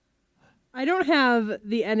 I don't have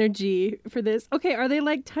the energy for this. Okay, are they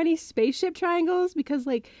like tiny spaceship triangles? Because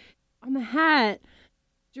like on the hat,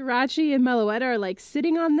 Jirachi and Meloetta are like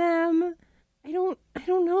sitting on them. I don't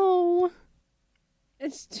know.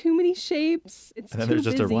 It's too many shapes. It's And then too there's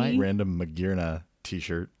just busy. a random Magirna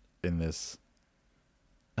t-shirt in this.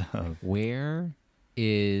 Where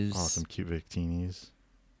is Awesome cute Victinis.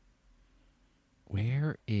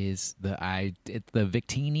 Where is the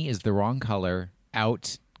Victini is the wrong color.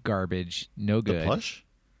 Out, garbage, no good. The plush?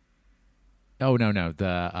 Oh no,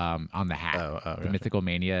 the on the hat. Oh, the gotcha. Mythical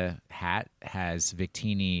Mania hat has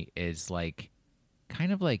Victini is like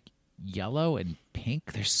kind of like yellow and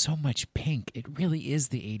pink. There's so much pink. It really is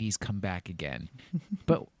the 80s comeback again.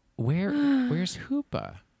 But where's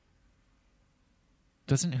Hoopa?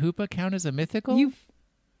 Doesn't Hoopa count as a mythical?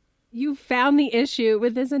 You found the issue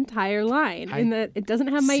with this entire line in that it doesn't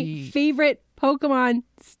have my see- favorite Pokemon,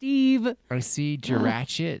 Steve. I see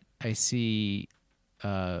Jirachi. I see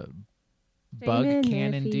Bug Shaman,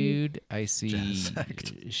 Cannon Nerfy. Dude. I see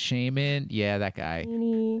Shaman. Yeah, that guy.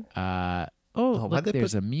 Meanie. Look, why'd they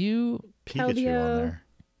there's put- a Mew. Pikachu on Keldeo. there.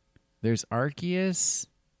 There's Arceus.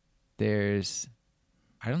 There's...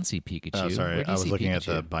 I don't see Pikachu. Oh, sorry. Where do I you was see looking at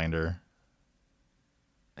Pikachu? the binder.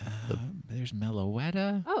 There's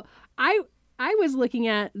Meloetta. Oh, I was looking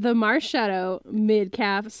at the Marshadow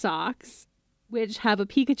mid-calf socks, which have a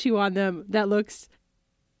Pikachu on them that looks...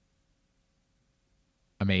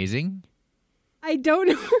 Amazing. I don't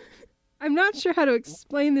know. I'm not sure how to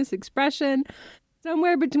explain this expression.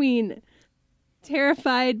 Somewhere between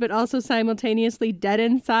terrified but also simultaneously dead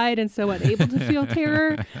inside and so unable to feel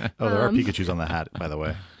terror. Oh, there are Pikachus on the hat, by the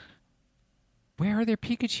way. Where are there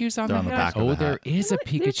Pikachus on They're the on the hat? back of Oh, the there hat. is a What?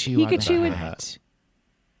 There's Pikachu, Pikachu on the in- hat.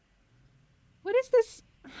 What is this?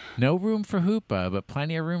 No room for Hoopa, but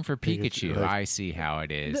plenty of room for Pikachu, Pikachu. like- I see how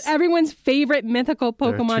it is. Everyone's favorite mythical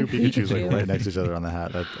Pokemon, There are two Pikachus Pikachu. like right next to each other on the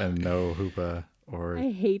hat, and no Hoopa or I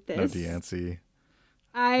hate no this. Diancie.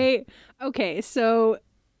 Okay, so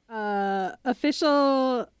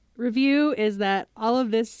official review is that all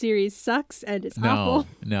of this series sucks and it's awful.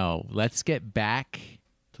 No. Let's get back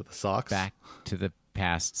To the socks. to the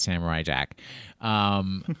past, Samurai Jack.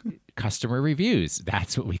 Customer reviews.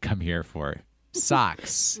 That's what we come here for.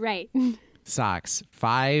 Socks. Right. Socks.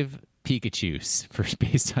 5 Pikachus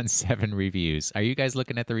based on 7 reviews. Are you guys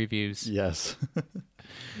looking at the reviews? Yes.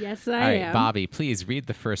 Yes, All I right, am. Bobby, please read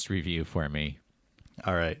the first review for me.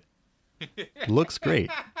 All right. Looks great.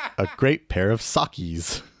 A great pair of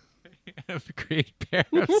sockies. A great pair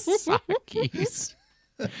of sockies.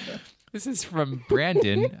 This is from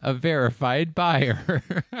Brandon, a verified buyer.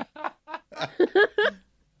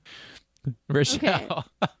 Rochelle,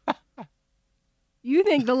 You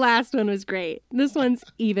think the last one was great. This one's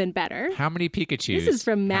even better. how many Pikachus? This is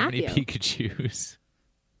from How many Matthew. Pikachus?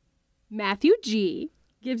 Matthew G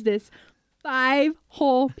gives this 5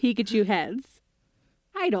 whole Pikachu heads.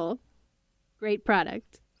 Title, great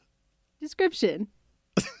product. Description,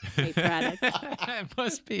 great product. It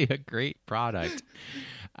must be a great product.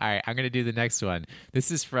 All right, I'm going to do the next one.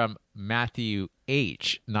 This is from Matthew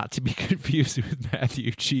H, not to be confused with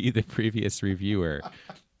Matthew G, the previous reviewer.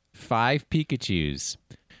 5 Pikachus.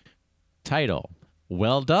 Title,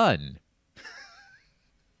 well done.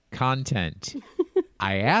 Content,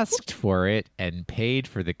 I asked for it and paid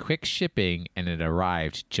for the quick shipping, and it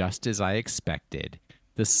arrived just as I expected.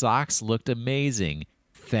 The socks looked amazing.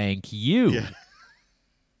 Thank you. Yeah.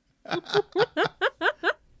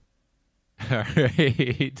 All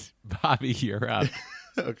right, Bobby, you're up.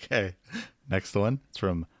 Okay. Next one. It's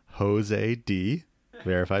from Jose D,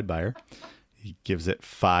 verified buyer. He gives it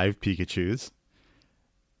 5 Pikachus.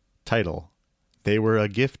 Title, they were a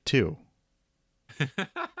gift too.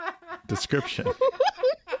 Description.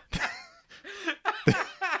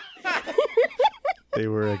 They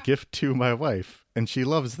were a gift to my wife, and she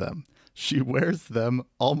loves them. She wears them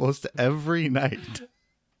almost every night.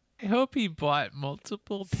 I hope he bought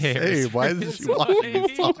multiple pairs. Hey, why for isn't his she washing wife.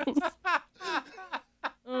 his socks?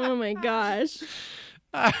 Oh my gosh.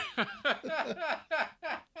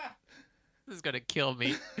 This is gonna kill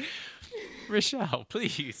me. Rochelle,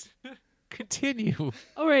 please continue.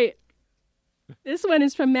 All right. This one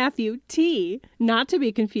is from Matthew T, not to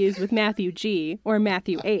be confused with Matthew G or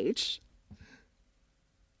Matthew H.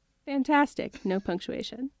 Fantastic. No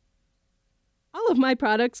punctuation. All of my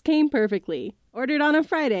products came perfectly. Ordered on a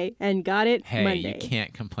Friday and got it Hey, Monday. you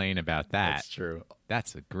can't complain about that. That's true.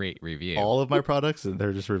 That's a great review. All of my products, and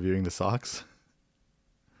they're just reviewing the socks.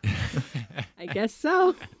 I guess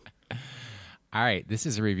so. All right, this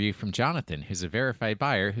is a review from Jonathan, who's a verified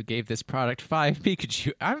buyer who gave this product 5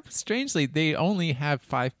 Pikachu. Strangely, they only have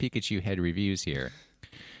 5 Pikachu head reviews here.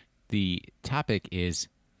 The topic is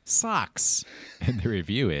socks, and the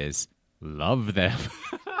review is love them.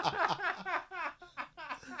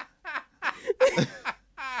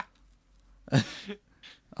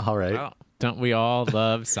 All right. Well, don't we all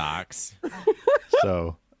love socks?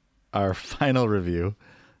 So our final review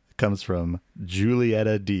comes from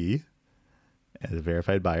Julietta D, as a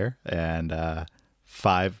verified buyer, and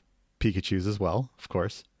 5 Pikachus as well, of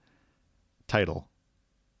course. Title: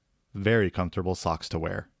 very comfortable socks to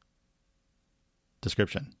wear.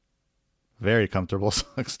 Description: very comfortable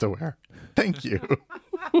socks to wear. Thank you.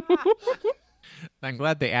 I'm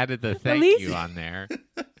glad they added the thank least- you on there.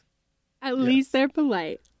 At least they're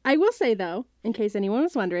polite. I will say, though, in case anyone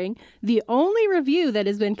was wondering, the only review that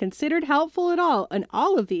has been considered helpful at all in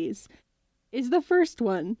all of these is the first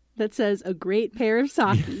one that says a great pair of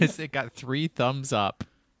socks. Yes, it got 3 thumbs up.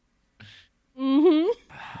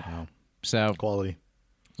 Wow. So Quality.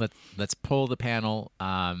 let's pull the panel.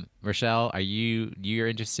 Rochelle, are you're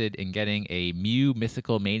interested in getting a Mew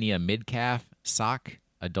Mythical Mania mid-calf sock,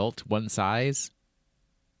 adult one size?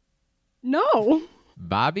 No.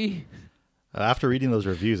 Bobby? After reading those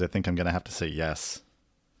reviews, I think I'm going to have to say yes.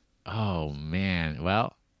 Oh, man.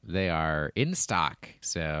 Well, they are in stock.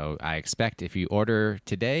 So I expect if you order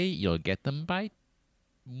today, you'll get them by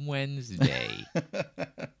Wednesday.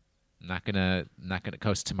 Not gonna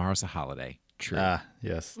coast tomorrow's a holiday. True.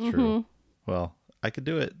 Yes, true. Well, I could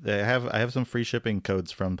do it. I have some free shipping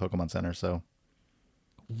codes from Pokemon Center, so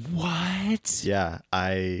What? yeah,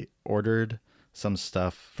 I ordered some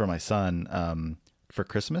stuff for my son for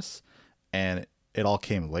Christmas, and it all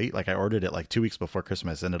came late. Like I ordered it like 2 weeks before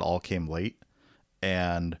Christmas, and it all came late.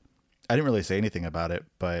 And I didn't really say anything about it,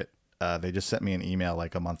 but they just sent me an email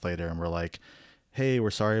like a month later, and were like, "Hey, we're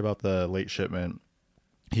sorry about the late shipment.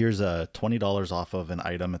 Here's $20 off of an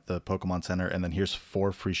item at the Pokemon Center, and then here's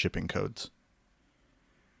 4 free shipping codes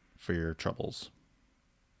for your troubles."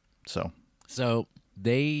 So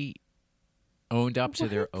they owned up to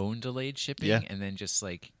their own delayed shipping, Yeah. and then just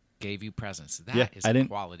like gave you presents. That Yeah, is I a didn't-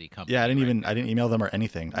 quality company. Yeah, I didn't right even email them or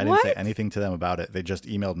anything. I didn't What? say anything to them about it. They just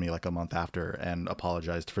emailed me like a month after and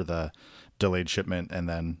apologized for the delayed shipment, and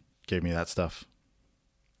then gave me that stuff.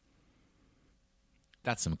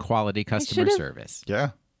 That's some quality customer should've- service.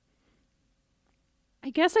 Yeah. I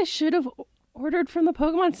guess I should have ordered from the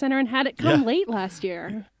Pokemon Center and had it come Yeah. late last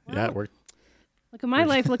year. Yeah, it worked. Look at my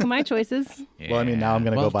life. Look at my choices. Well, I mean, now I'm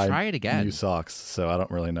going to Well, go buy try it again. new socks, so I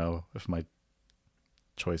don't really know if my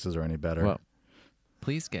choices are any better. Well,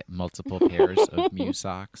 please get multiple pairs of Mew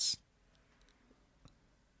socks.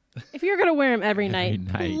 If you're going to wear them every night,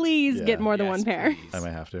 night. please Yeah. get more than Yes, one pair. please. I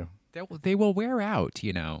might have to. They will wear out,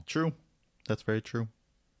 you know. True. That's very true.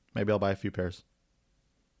 Maybe I'll buy a few pairs.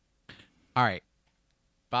 All right,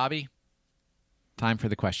 Bobby, time for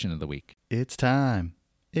the question of the week. It's time.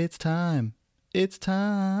 It's time. It's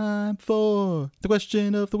time for the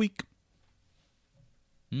question of the week.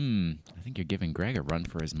 I think you're giving Greg a run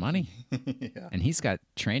for his money. Yeah. And he's got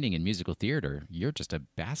training in musical theater. You're just a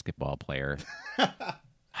basketball player.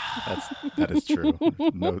 That is true.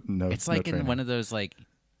 No. It's no like in training. one of those like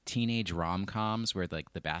teenage rom-coms where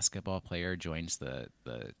like the basketball player joins the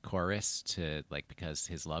chorus to like because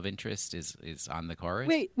his love interest is on the chorus.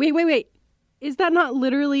 Wait. Is that not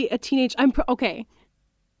literally a teenage... okay.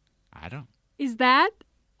 I don't. Is that...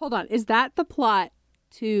 Hold on. Is that the plot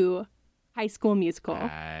to High School Musical?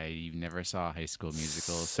 I never saw High School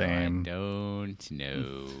Musical, Same. so I don't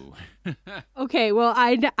know. Okay, well,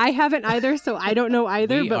 I haven't either, so I don't know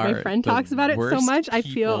either, We but are my friend the talks about it so worst much, I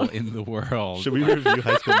feel... people in the world. Should we review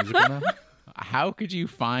High School Musical now? How could you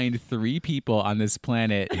find 3 people on this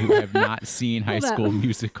planet who have not seen High Hold up. School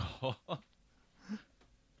Musical?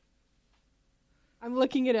 I'm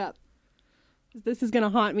looking it up. This is going to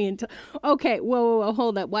haunt me until... Okay, whoa,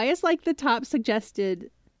 hold up. Why is like the top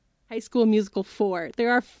suggested High School Musical 4?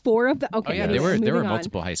 There are 4 of the... Okay, Oh yeah, Yes. there were moving on.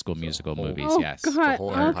 multiple High School Musical movies. Oh, Yes, God,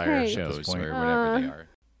 whole okay. empire at this shows point. or whatever they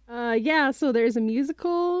are. Yeah, so there's a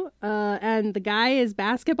musical, and the guy is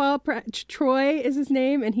basketball. Troy is his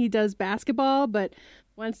name, and he does basketball, but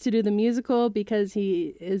wants to do the musical because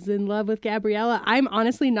he is in love with Gabriella. I'm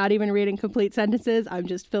honestly not even reading complete sentences. I'm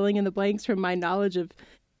just filling in the blanks from my knowledge of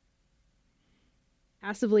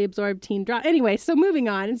passively absorbed teen drama. Anyway, so moving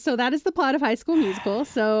on. So that is the plot of High School Musical.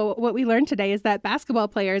 So what we learned today is that basketball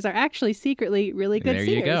players are actually secretly really good There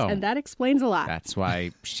singers. you go. And that explains a lot. That's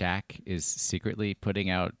why Shaq is secretly putting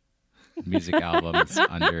out music albums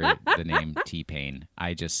under the name T-Pain.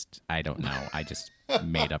 I don't know. I just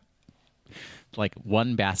made up like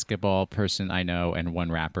one basketball person I know and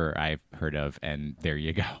one rapper I've heard of, and there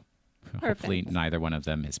you go. Perfect. Hopefully neither one of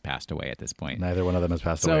them has passed away at this point. Neither one of them has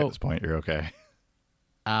passed away at this point. You're okay.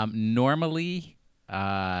 Normally,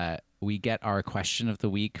 we get our question of the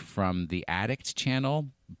week from the Addict channel,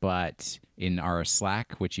 but in our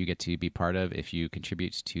Slack, which you get to be part of if you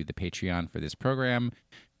contribute to the Patreon for this program.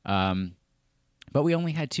 But we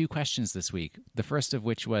only had 2 questions this week. The first of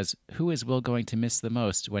which was, who is Will going to miss the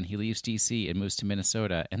most when he leaves D.C. and moves to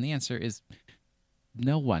Minnesota? And the answer is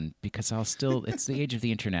no one, because it's the age of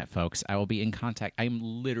the internet, folks. I will be in contact. I'm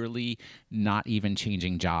literally not even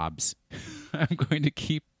changing jobs. I'm going to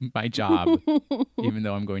keep my job, even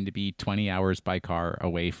though I'm going to be 20 hours by car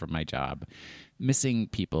away from my job. Missing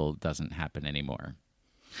people doesn't happen anymore.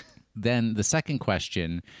 Then the second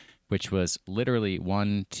question, which was literally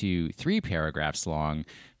 1, 2, 3 paragraphs long,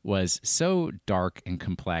 was so dark and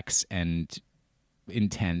complex and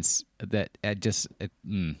intense that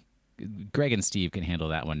Greg and Steve can handle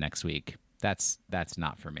that one next week. That's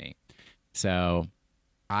not for me. So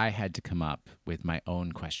I had to come up with my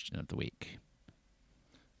own question of the week.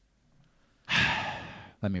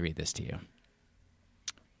 Let me read this to you.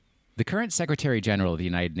 The current Secretary General of the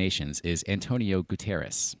United Nations is Antonio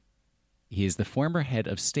Guterres. He is the former head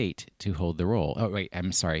of state to hold the role. Oh, wait,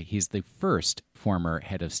 I'm sorry. He's the first former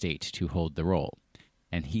head of state to hold the role.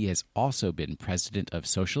 And he has also been president of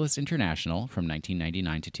Socialist International from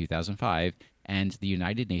 1999 to 2005 and the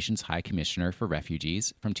United Nations High Commissioner for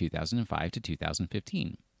Refugees from 2005 to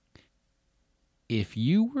 2015. If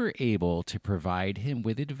you were able to provide him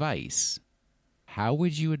with advice, how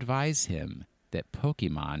would you advise him that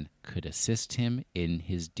Pokemon could assist him in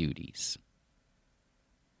his duties?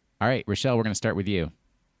 All right, Rochelle, we're going to start with you.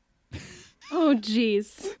 Oh,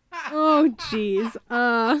 jeez. Oh,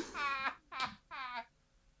 jeez.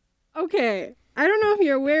 Okay. I don't know if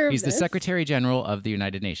you're aware of He's this. the Secretary General of the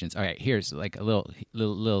United Nations. All right, here's like a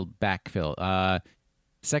little backfill.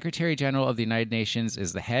 Secretary General of the United Nations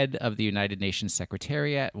is the head of the United Nations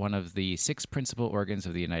Secretariat, one of the 6 principal organs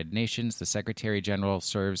of the United Nations. The Secretary General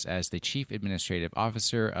serves as the Chief Administrative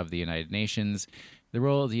Officer of the United Nations. The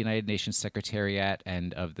role of the United Nations Secretariat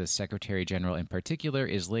and of the Secretary General in particular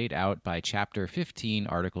is laid out by Chapter 15,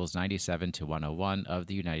 Articles 97 to 101 of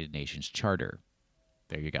the United Nations Charter.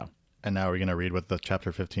 There you go. And now we're going to read what the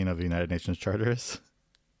Chapter 15 of the United Nations Charter is?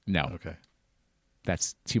 No. Okay.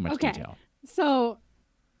 That's too much detail. So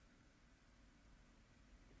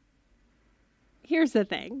here's the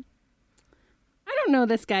thing. I don't know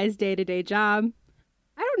this guy's day-to-day job.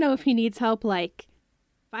 I don't know if he needs help, like,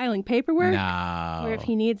 filing paperwork. No. Or if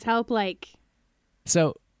he needs help, like,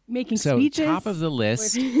 making so speeches. Top of the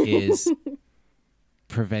list is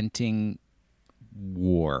preventing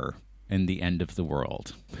war and the end of the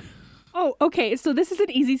world. Oh, okay. So this is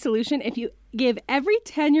an easy solution. If you give every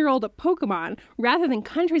 10-year-old a Pokemon, rather than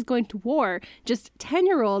countries going to war, just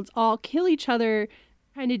 10-year-olds all kill each other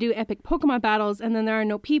trying to do epic Pokemon battles, and then there are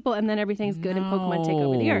no people, and then everything's good and Pokemon take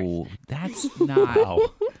over the earth. That's not...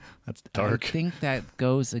 Wow. That's dark. I think that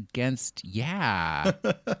goes against... Yeah.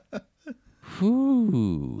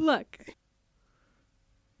 Whew. Look,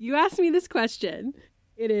 you asked me this question.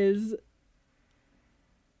 It is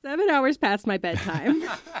 7 hours past my bedtime.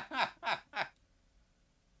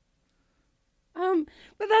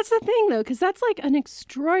 But that's the thing, though, because that's like an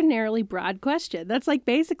extraordinarily broad question. That's like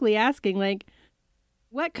basically asking, like,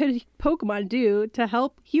 what could Pokemon do to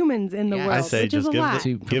help humans in the world? I say which is just a lot.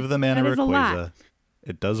 give the mana That is a lot. Rayquaza.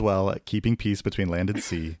 It does well at keeping peace between land and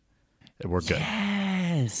sea. And we're good.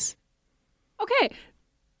 Yes. Okay.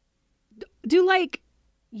 Do like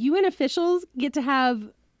UN officials get to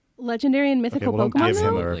have legendary and mythical Well, don't Pokemon give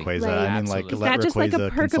him though? a Rayquaza. Like, I mean, like, absolutely. Is let that just like a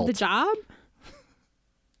Rayquaza perk of the consult. job?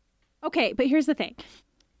 Okay, but here's the thing.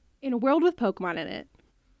 In a world with Pokemon in it,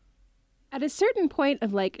 at a certain point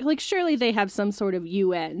of like surely they have some sort of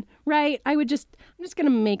UN, right? I'm just going to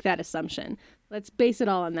make that assumption. Let's base it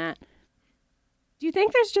all on that. Do you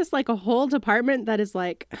think there's just like a whole department that is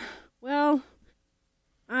like, well,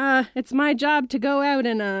 it's my job to go out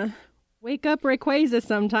and wake up Rayquaza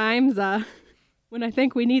sometimes when I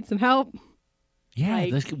think we need some help? Yeah.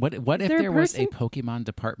 Like, what if there a there was a person? Pokemon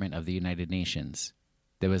department of the United Nations?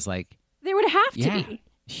 There was like... There would have to Yeah. be.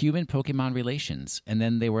 Human Pokemon relations. And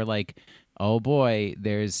then they were like, oh boy,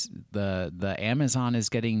 there's the Amazon is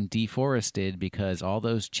getting deforested because all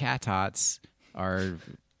those Chatots are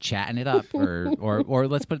chatting it up, or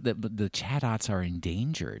let's put it, the chadots are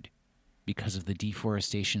endangered because of the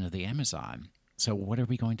deforestation of the Amazon. So what are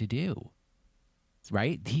we going to do?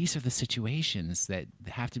 Right? These are the situations that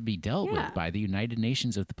have to be dealt with by the United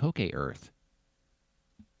Nations of the Poke Earth.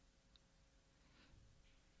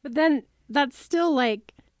 But then that's still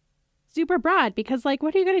like super broad because like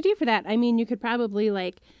what are you going to do for that? I mean, you could probably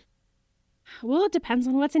like, well, it depends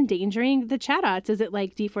on what's endangering the chadots. Is it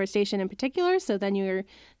like deforestation in particular? So then you're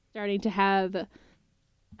starting to have,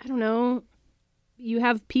 I don't know, you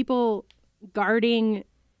have people guarding.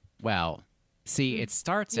 Well, see, it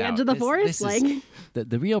starts the out edge of the forest. Like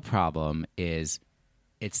the real problem is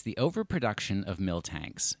it's the overproduction of mill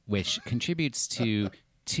tanks, which contributes to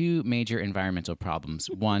two major environmental problems.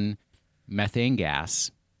 One, methane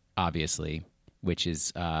gas, obviously, which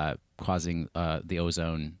is causing the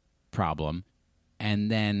ozone problem, and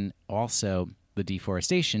then also the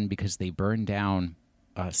deforestation because they burn down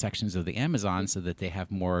sections of the Amazon so that they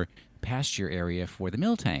have more pasture area for the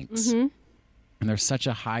mill tanks. Mm-hmm. And there's such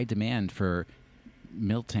a high demand for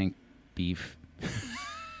mill tank beef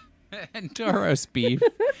and Toros beef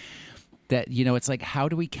that, you know, it's like, how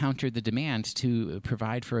do we counter the demand to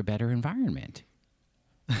provide for a better environment?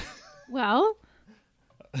 Well,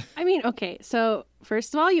 I mean, okay, so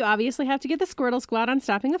first of all, you obviously have to get the Squirtle Squad on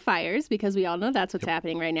stopping the fires because we all know that's what's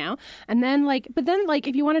happening right now. And then, like, but then, like,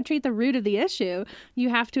 if you want to treat the root of the issue, you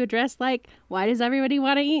have to address, like, why does everybody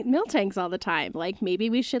want to eat mill tanks all the time? Like, maybe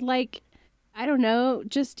we should, like, I don't know,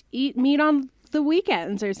 just eat meat on the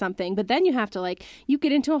weekends or something. But then you have to, like, you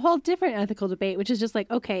get into a whole different ethical debate, which is just like,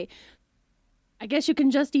 okay, I guess you can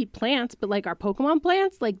just eat plants, but like our Pokemon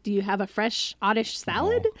plants, like, do you have a fresh oddish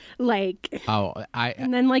salad? Like,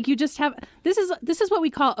 and then like you just have this is what we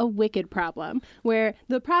call a wicked problem, where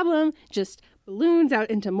the problem just balloons out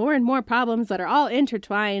into more and more problems that are all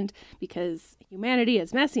intertwined because humanity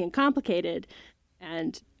is messy and complicated.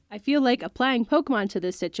 And I feel like applying Pokemon to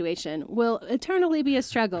this situation will eternally be a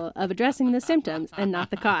struggle of addressing the symptoms and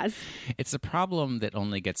not the cause. It's a problem that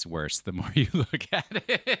only gets worse the more you look at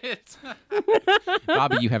it.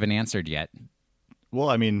 Bobby, you haven't answered yet. Well,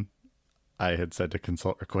 I mean, I had said to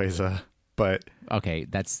consult Rayquaza, but... Okay,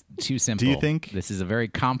 that's too simple. Do you think... This is a very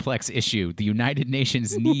complex issue. The United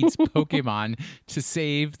Nations needs Pokemon to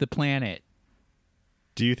save the planet.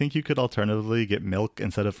 Do you think you could alternatively get milk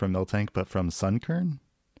instead of from Miltank, but from Sunkern?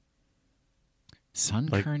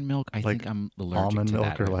 Sunkern milk? I think I'm allergic almond to milk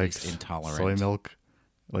that, or or at like least intolerant. soy milk,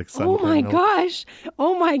 like Oh Sunkern my milk. gosh.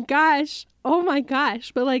 Oh my gosh. Oh my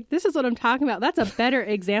gosh. But like, this is what I'm talking about. That's a better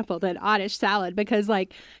example than oddish salad because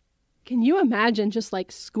like, can you imagine just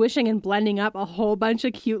like squishing and blending up a whole bunch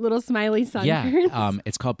of cute little smiley sunkerns? Yeah,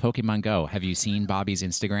 it's called Pokemon Go. Have you seen Bobby's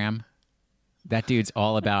Instagram? That dude's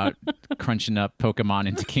all about crunching up Pokemon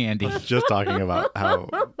into candy. Just talking about how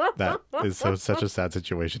that is such a sad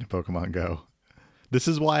situation in Pokemon Go. This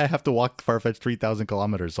is why I have to walk far-fetched 3,000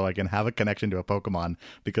 kilometers so I can have a connection to a Pokemon,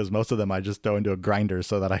 because most of them I just throw into a grinder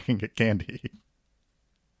so that I can get candy.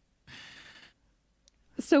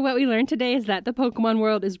 So what we learned today is that the Pokemon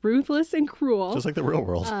world is ruthless and cruel. Just like the real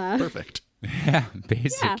world. Perfect. Yeah,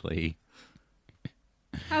 basically.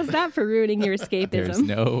 How's that for ruining your escapism? There's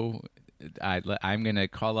no... I'm going to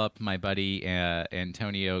call up my buddy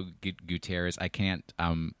Antonio Guterres. I can't...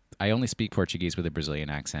 I only speak Portuguese with a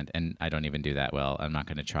Brazilian accent, and I don't even do that well. I'm not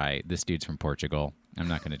going to try. This dude's from Portugal. I'm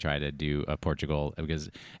not going to try to do a Portugal,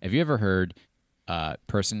 because have you ever heard a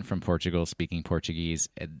person from Portugal speaking Portuguese?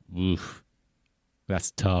 Oof,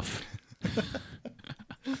 that's tough.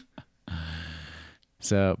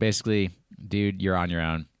 So basically, dude, you're on your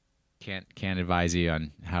own. Can't advise you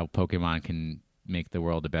on how Pokemon can make the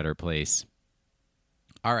world a better place.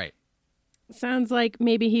 All right. Sounds like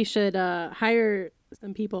maybe he should hire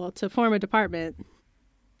some people to form a department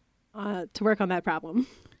to work on that problem.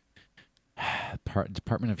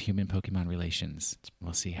 Department of Human Pokemon Relations.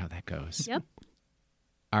 We'll see how that goes. Yep.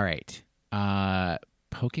 All right.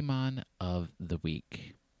 Pokemon of the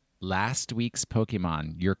week. Last week's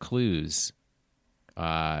Pokemon, your clues.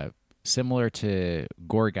 Similar to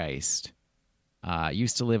Gorgeist.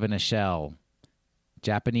 Used to live in a shell.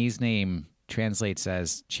 Japanese name translates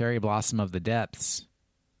as Cherry Blossom of the Depths.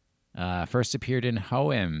 First appeared in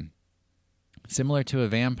Hoenn. Similar to a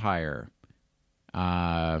vampire.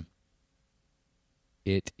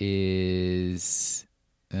 It is...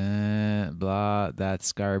 blah,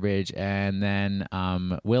 that's garbage. And then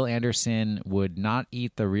Will Anderson would not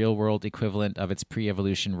eat the real-world equivalent of its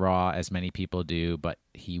pre-evolution raw, as many people do, but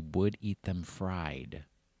he would eat them fried.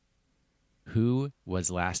 Who was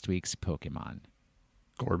last week's Pokemon?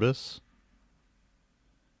 Gorbis?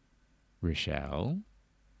 Rochelle?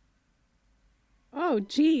 Oh,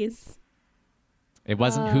 geez. It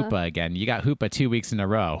wasn't Hoopa again. You got Hoopa 2 weeks in a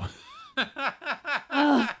row.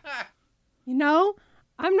 You know,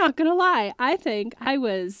 I'm not going to lie. I think I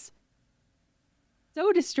was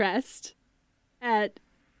so distressed at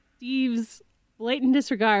Steve's blatant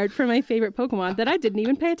disregard for my favorite Pokemon that I didn't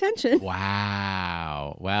even pay attention.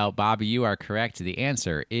 Wow. Well, Bobby, you are correct. The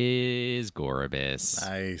answer is Gorobus.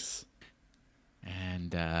 Nice.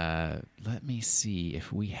 And let me see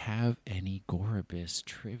if we have any Gorobus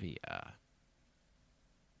trivia.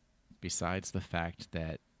 Besides the fact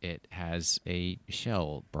that it has a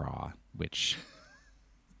shell bra, which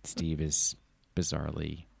Steve is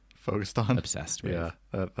bizarrely Focused on? obsessed with. Yeah,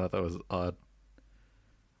 I thought that was odd.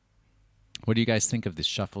 What do you guys think of the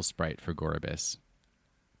shuffle sprite for Gorobus?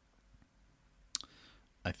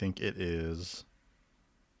 I think it is.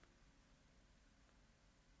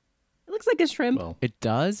 It looks like a shrimp. Well, It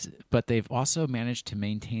does, but they've also managed to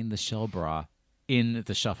maintain the shell bra in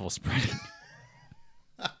the shuffle sprite.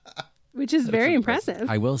 Which is very impressive.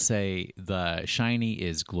 I will say the shiny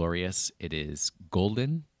is glorious. It is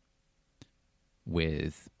golden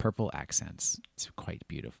with purple accents. It's quite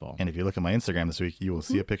beautiful. and if you look at my Instagram this week, you will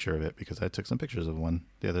see a picture of it because I took some pictures of one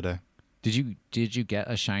the other day. Did you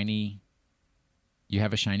get a shiny? You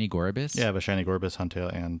have a shiny Gorobus? Yeah, I have a shiny Gorbis,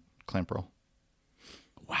 Huntail, and Clamperl.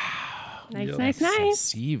 Nice, Yep. nice,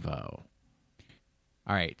 nice. Excessivo.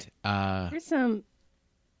 All right. Here's some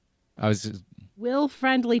I was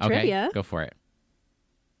will-friendly okay. trivia. Go for it.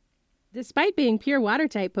 Despite being pure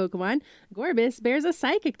water-type Pokemon, Gorbis bears a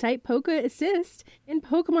Psychic-type Poke Assist in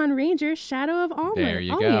Pokemon Ranger Shadow of Almia. There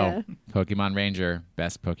you go. Pokemon Ranger,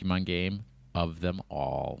 best Pokemon game of them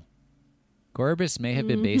all. Gorobus may have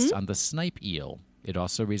been based on the snipe eel. It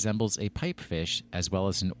also resembles a pipefish as well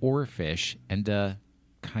as an oarfish and a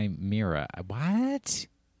chimera. What?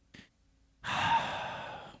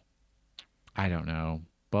 I don't know.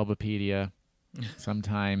 Bulbapedia.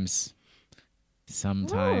 Sometimes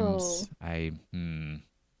Whoa. I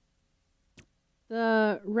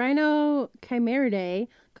The Rhino Chimeridae,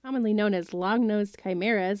 commonly known as long-nosed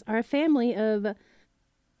chimeras, are a family of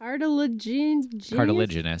cartilaginous,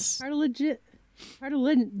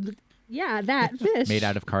 yeah, that fish. made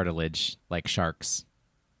out of cartilage, like sharks.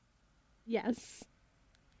 Yes.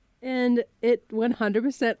 And it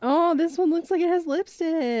 100%. Oh, this one looks like it has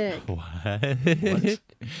lipstick. What?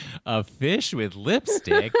 A fish with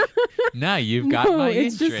lipstick? Now you've got No, my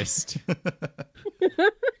it's interest.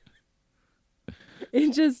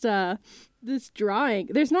 It just this drawing.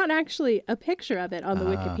 There's not actually a picture of it on the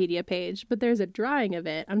Wikipedia page, but there's a drawing of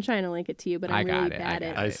it. I'm trying to link it to you, but I I'm got really it, bad I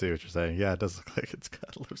at got I it. see what you're saying. Yeah, it does look like it's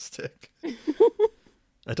got lipstick.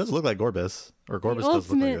 It does look like Gorbis, or Gorbis does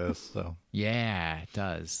look like ultimate- this. So Yeah, it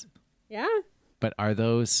does. Yeah. But are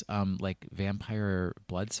those like vampire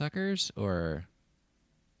bloodsuckers or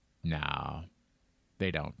no?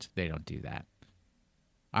 They don't. They don't do that.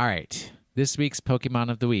 All right. This week's Pokemon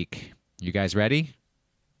of the Week. You guys ready?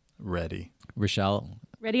 ready. Rochelle,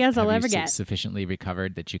 Ready as have I'll you ever get. sufficiently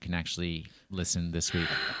recovered that you can actually listen this week?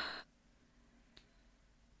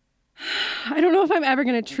 I don't know if I'm ever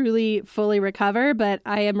going to truly fully recover, but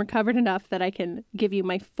I am recovered enough that I can give you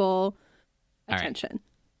my full All right. attention.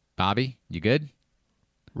 Bobby, you good?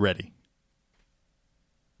 Ready.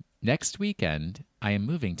 Next weekend, I am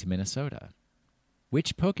moving to Minnesota.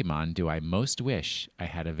 Which Pokemon do I most wish I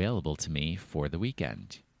had available to me for the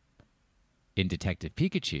weekend? In Detective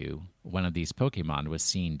Pikachu, one of these Pokemon was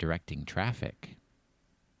seen directing traffic.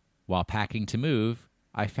 While packing to move,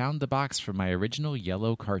 I found the box for my original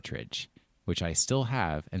yellow cartridge, which I still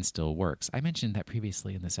have and still works. I mentioned that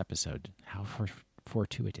previously in this episode. How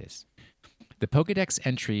fortuitous. The Pokedex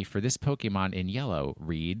entry for this Pokemon in yellow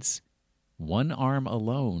reads, "One arm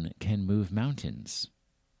alone can move mountains.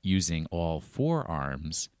 Using all 4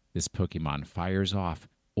 arms, this Pokemon fires off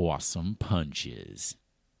awesome punches."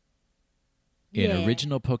 In Yeah.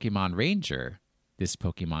 original Pokemon Ranger, this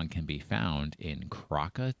Pokemon can be found in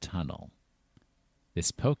Kraka Tunnel.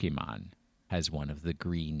 This Pokemon has one of the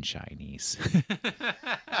green shinies.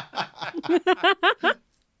 All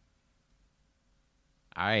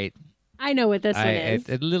right. I know what this one is.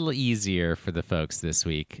 It's a little easier for the folks this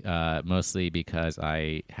week, mostly because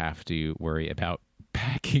I have to worry about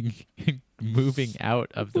packing and moving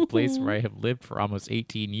out of the place where I have lived for almost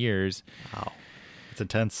 18 years. Wow. It's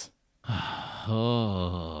intense.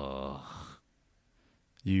 Oh.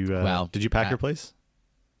 You Well, did you pack your place?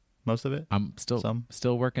 Most of it? I'm Some?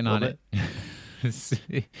 still working on Little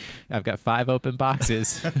it. I've got 5 open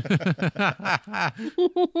boxes.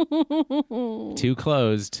 2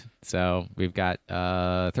 closed. So we've got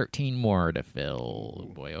 13 more to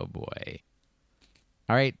fill. Boy, oh boy.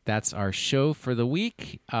 All right, that's our show for the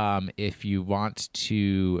week. If you want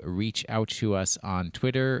to reach out to us on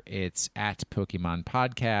Twitter, it's at Pokemon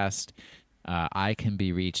Podcast. I can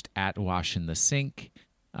be reached at Wash in the Sink.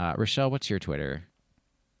 Rochelle, what's your Twitter?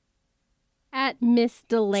 At Miss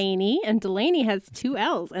Delaney, and Delaney has 2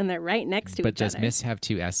 L's, and they're right next to But each other. does Miss have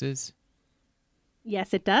 2 S's?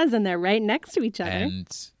 Yes, it does, and they're right next to each other. And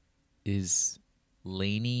is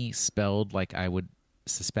Laney spelled like I would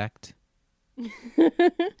suspect?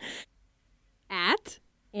 At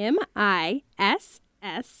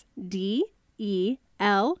MISSDELLANEY.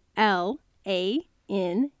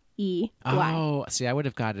 Oh, see, I would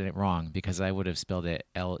have gotten it wrong because I would have spelled it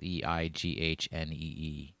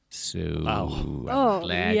LEIGHNEE. So I'm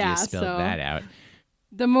glad you spelled that out.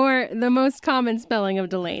 The most common spelling of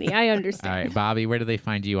Delaney. I understand. All right, Bobby, where do they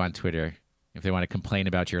find you on Twitter if they want to complain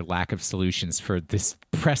about your lack of solutions for this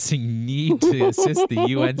pressing need to assist the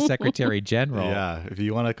UN Secretary General? Yeah, if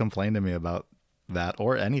you want to complain to me about that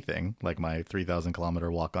or anything, like my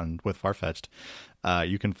 3,000-kilometer walk on with Farfetch'd,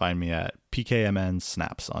 you can find me at PKMN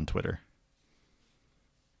Snaps on Twitter.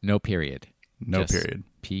 No period. No Just period.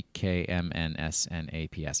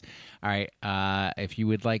 PKMNSNAPS. All right. If you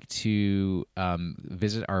would like to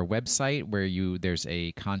visit our website where there's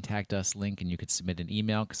a contact us link and you could submit an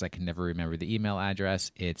email because I can never remember the email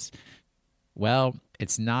address. It's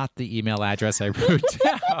not the email address I wrote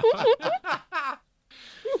down.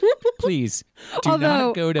 Please do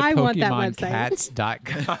not go to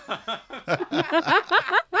PokemonCats.com.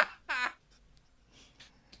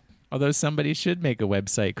 Although somebody should make a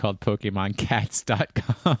website called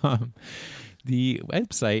PokemonCats.com. The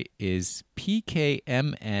website is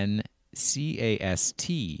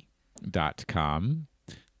PKMNCAST.com,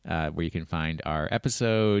 where you can find our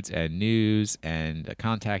episodes and news and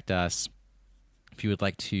contact us. If you would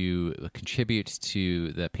like to contribute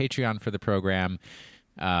to the Patreon for the program,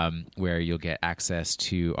 where you'll get access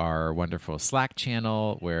to our wonderful Slack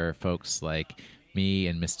channel, where folks like me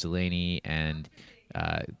and Miss Delaney and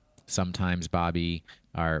sometimes Bobby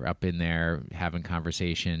are up in there having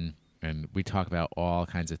conversation, and we talk about all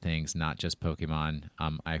kinds of things, not just Pokemon.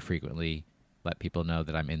 I frequently let people know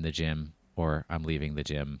that I'm in the gym or I'm leaving the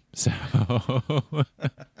gym. So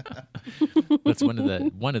that's one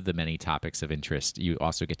of the many topics of interest. You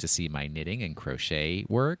also get to see my knitting and crochet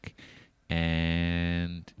work.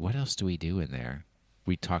 And what else do we do in there?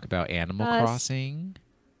 We talk about Animal Crossing.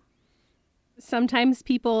 Sometimes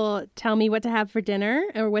people tell me what to have for dinner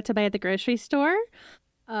or what to buy at the grocery store.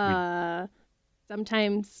 Sometimes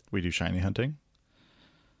we do shiny hunting.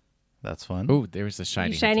 That's fun. Oh, there's a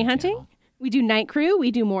shiny hunting. channel. We do night crew.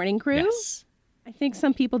 We do morning crew. Yes. I think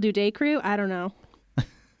some people do day crew. I don't know.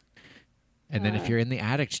 And then if you're in the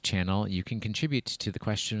Addict channel, you can contribute to the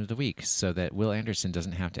question of the week so that Will Anderson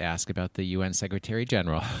doesn't have to ask about the UN Secretary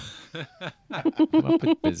General. Come up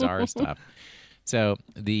with bizarre stuff. So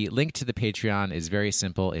the link to the Patreon is very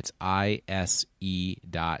simple. It's ise.cash,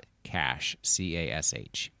 CASH.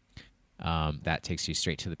 That takes you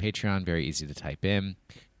straight to the Patreon. Very easy to type in.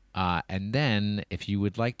 And then if you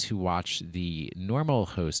would like to watch the normal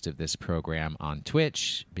host of this program on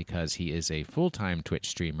Twitch, because he is a full-time Twitch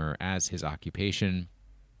streamer as his occupation,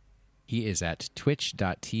 he is at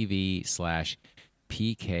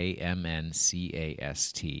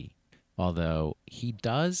twitch.tv/PKMNCAST. Although he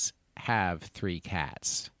does have 3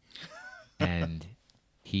 cats, and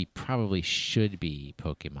he probably should be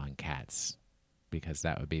Pokemon Cats, because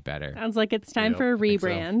that would be better. Sounds like it's time for a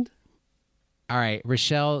rebrand. So. All right,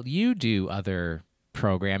 Rochelle, you do other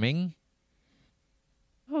programming.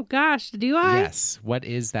 Oh, gosh, do I? Yes. What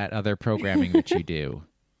is that other programming that you do?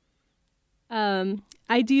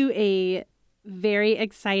 I do a very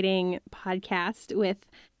exciting podcast with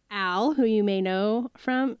Al, who you may know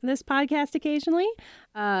from this podcast occasionally.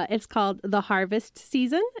 It's called The Harvest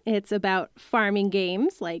Season. It's about farming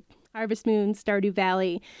games like Harvest Moon, Stardew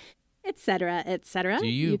Valley, etc., etc.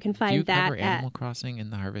 You can find that cover Animal Crossing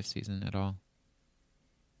in the Harvest Season at all?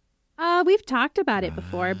 We've talked about it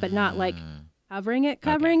before, but not like covering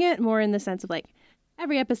it, more in the sense of like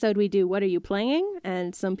every episode we do, what are you playing?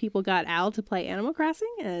 And some people got Al to play Animal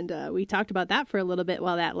Crossing, and we talked about that for a little bit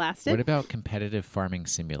while that lasted. What about Competitive Farming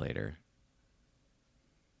Simulator?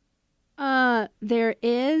 There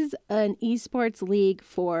is an esports league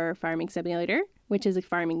for Farming Simulator, which is a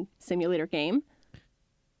farming simulator game.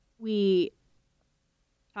 We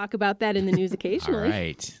talk about that in the news occasionally. All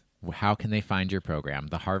right. How can they find your program,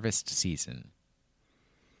 The Harvest Season?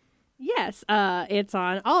 Yes, it's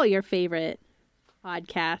on all your favorite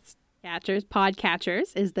podcast catchers.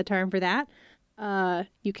 Podcatchers is the term for that.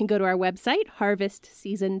 You can go to our website,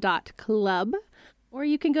 harvestseason.club. Or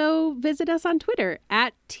you can go visit us on Twitter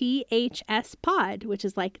at THSPod, which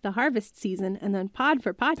is like the harvest season, and then pod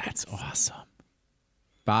for podcast. That's awesome.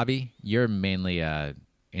 Bobby, you're mainly a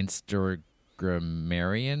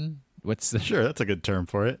Instagrammarian. What's the Sure, that's a good term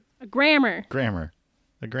for it. A grammar. Grammar.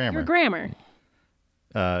 A grammar. You're a grammar.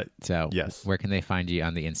 So yes. Where can they find you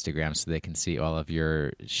on the Instagram so they can see all of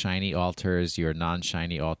your shiny altars, your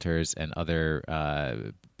non-shiny altars, and other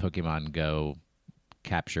Pokemon Go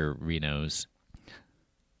capture Renos?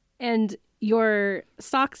 And your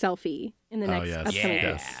sock selfie in the next yes. upcoming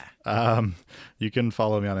Yes. post. You can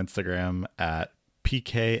follow me on Instagram at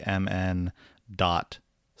pkmn.snaps.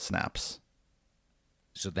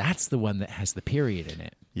 So that's the one that has the period in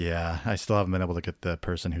it. Yeah, I still haven't been able to get the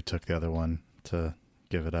person who took the other one to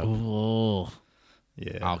give it up. Oh,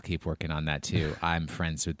 Yeah. I'll keep working on that too. I'm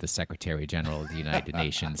friends with the Secretary General of the United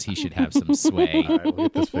Nations. He should have some sway. All right, we'll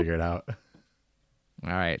get this figured out. All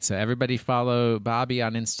right, so everybody follow Bobby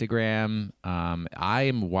on Instagram. I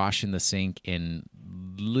am washing the sink in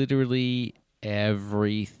literally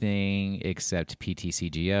everything except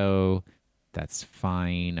PTCGO. That's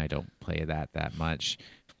fine. I don't play that much.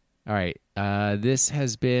 All right, this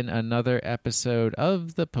has been another episode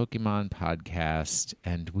of the Pokemon Podcast,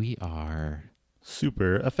 and we are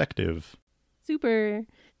Super effective. Super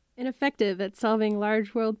ineffective at solving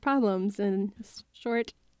large world problems and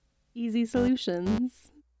short, easy solutions.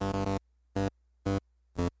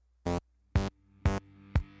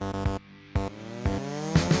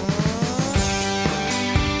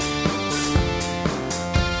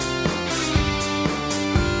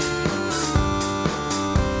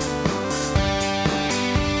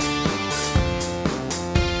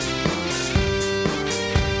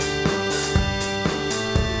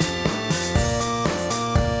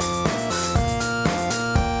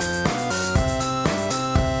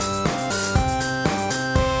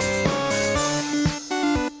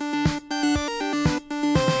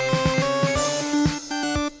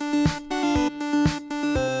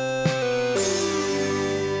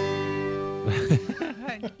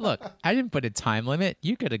 Look, I didn't put a time limit.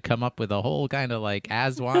 You could have come up with a whole kind of like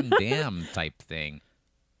Aswan Dam type thing.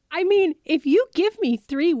 I mean, if you give me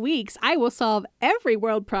 3 weeks, I will solve every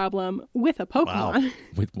world problem with a Pokemon. Wow.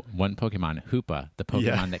 With one Pokemon, Hoopa, the Pokemon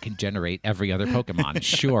Yeah. that can generate every other Pokemon.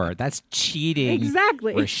 Sure, that's cheating.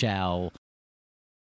 Exactly. Rochelle.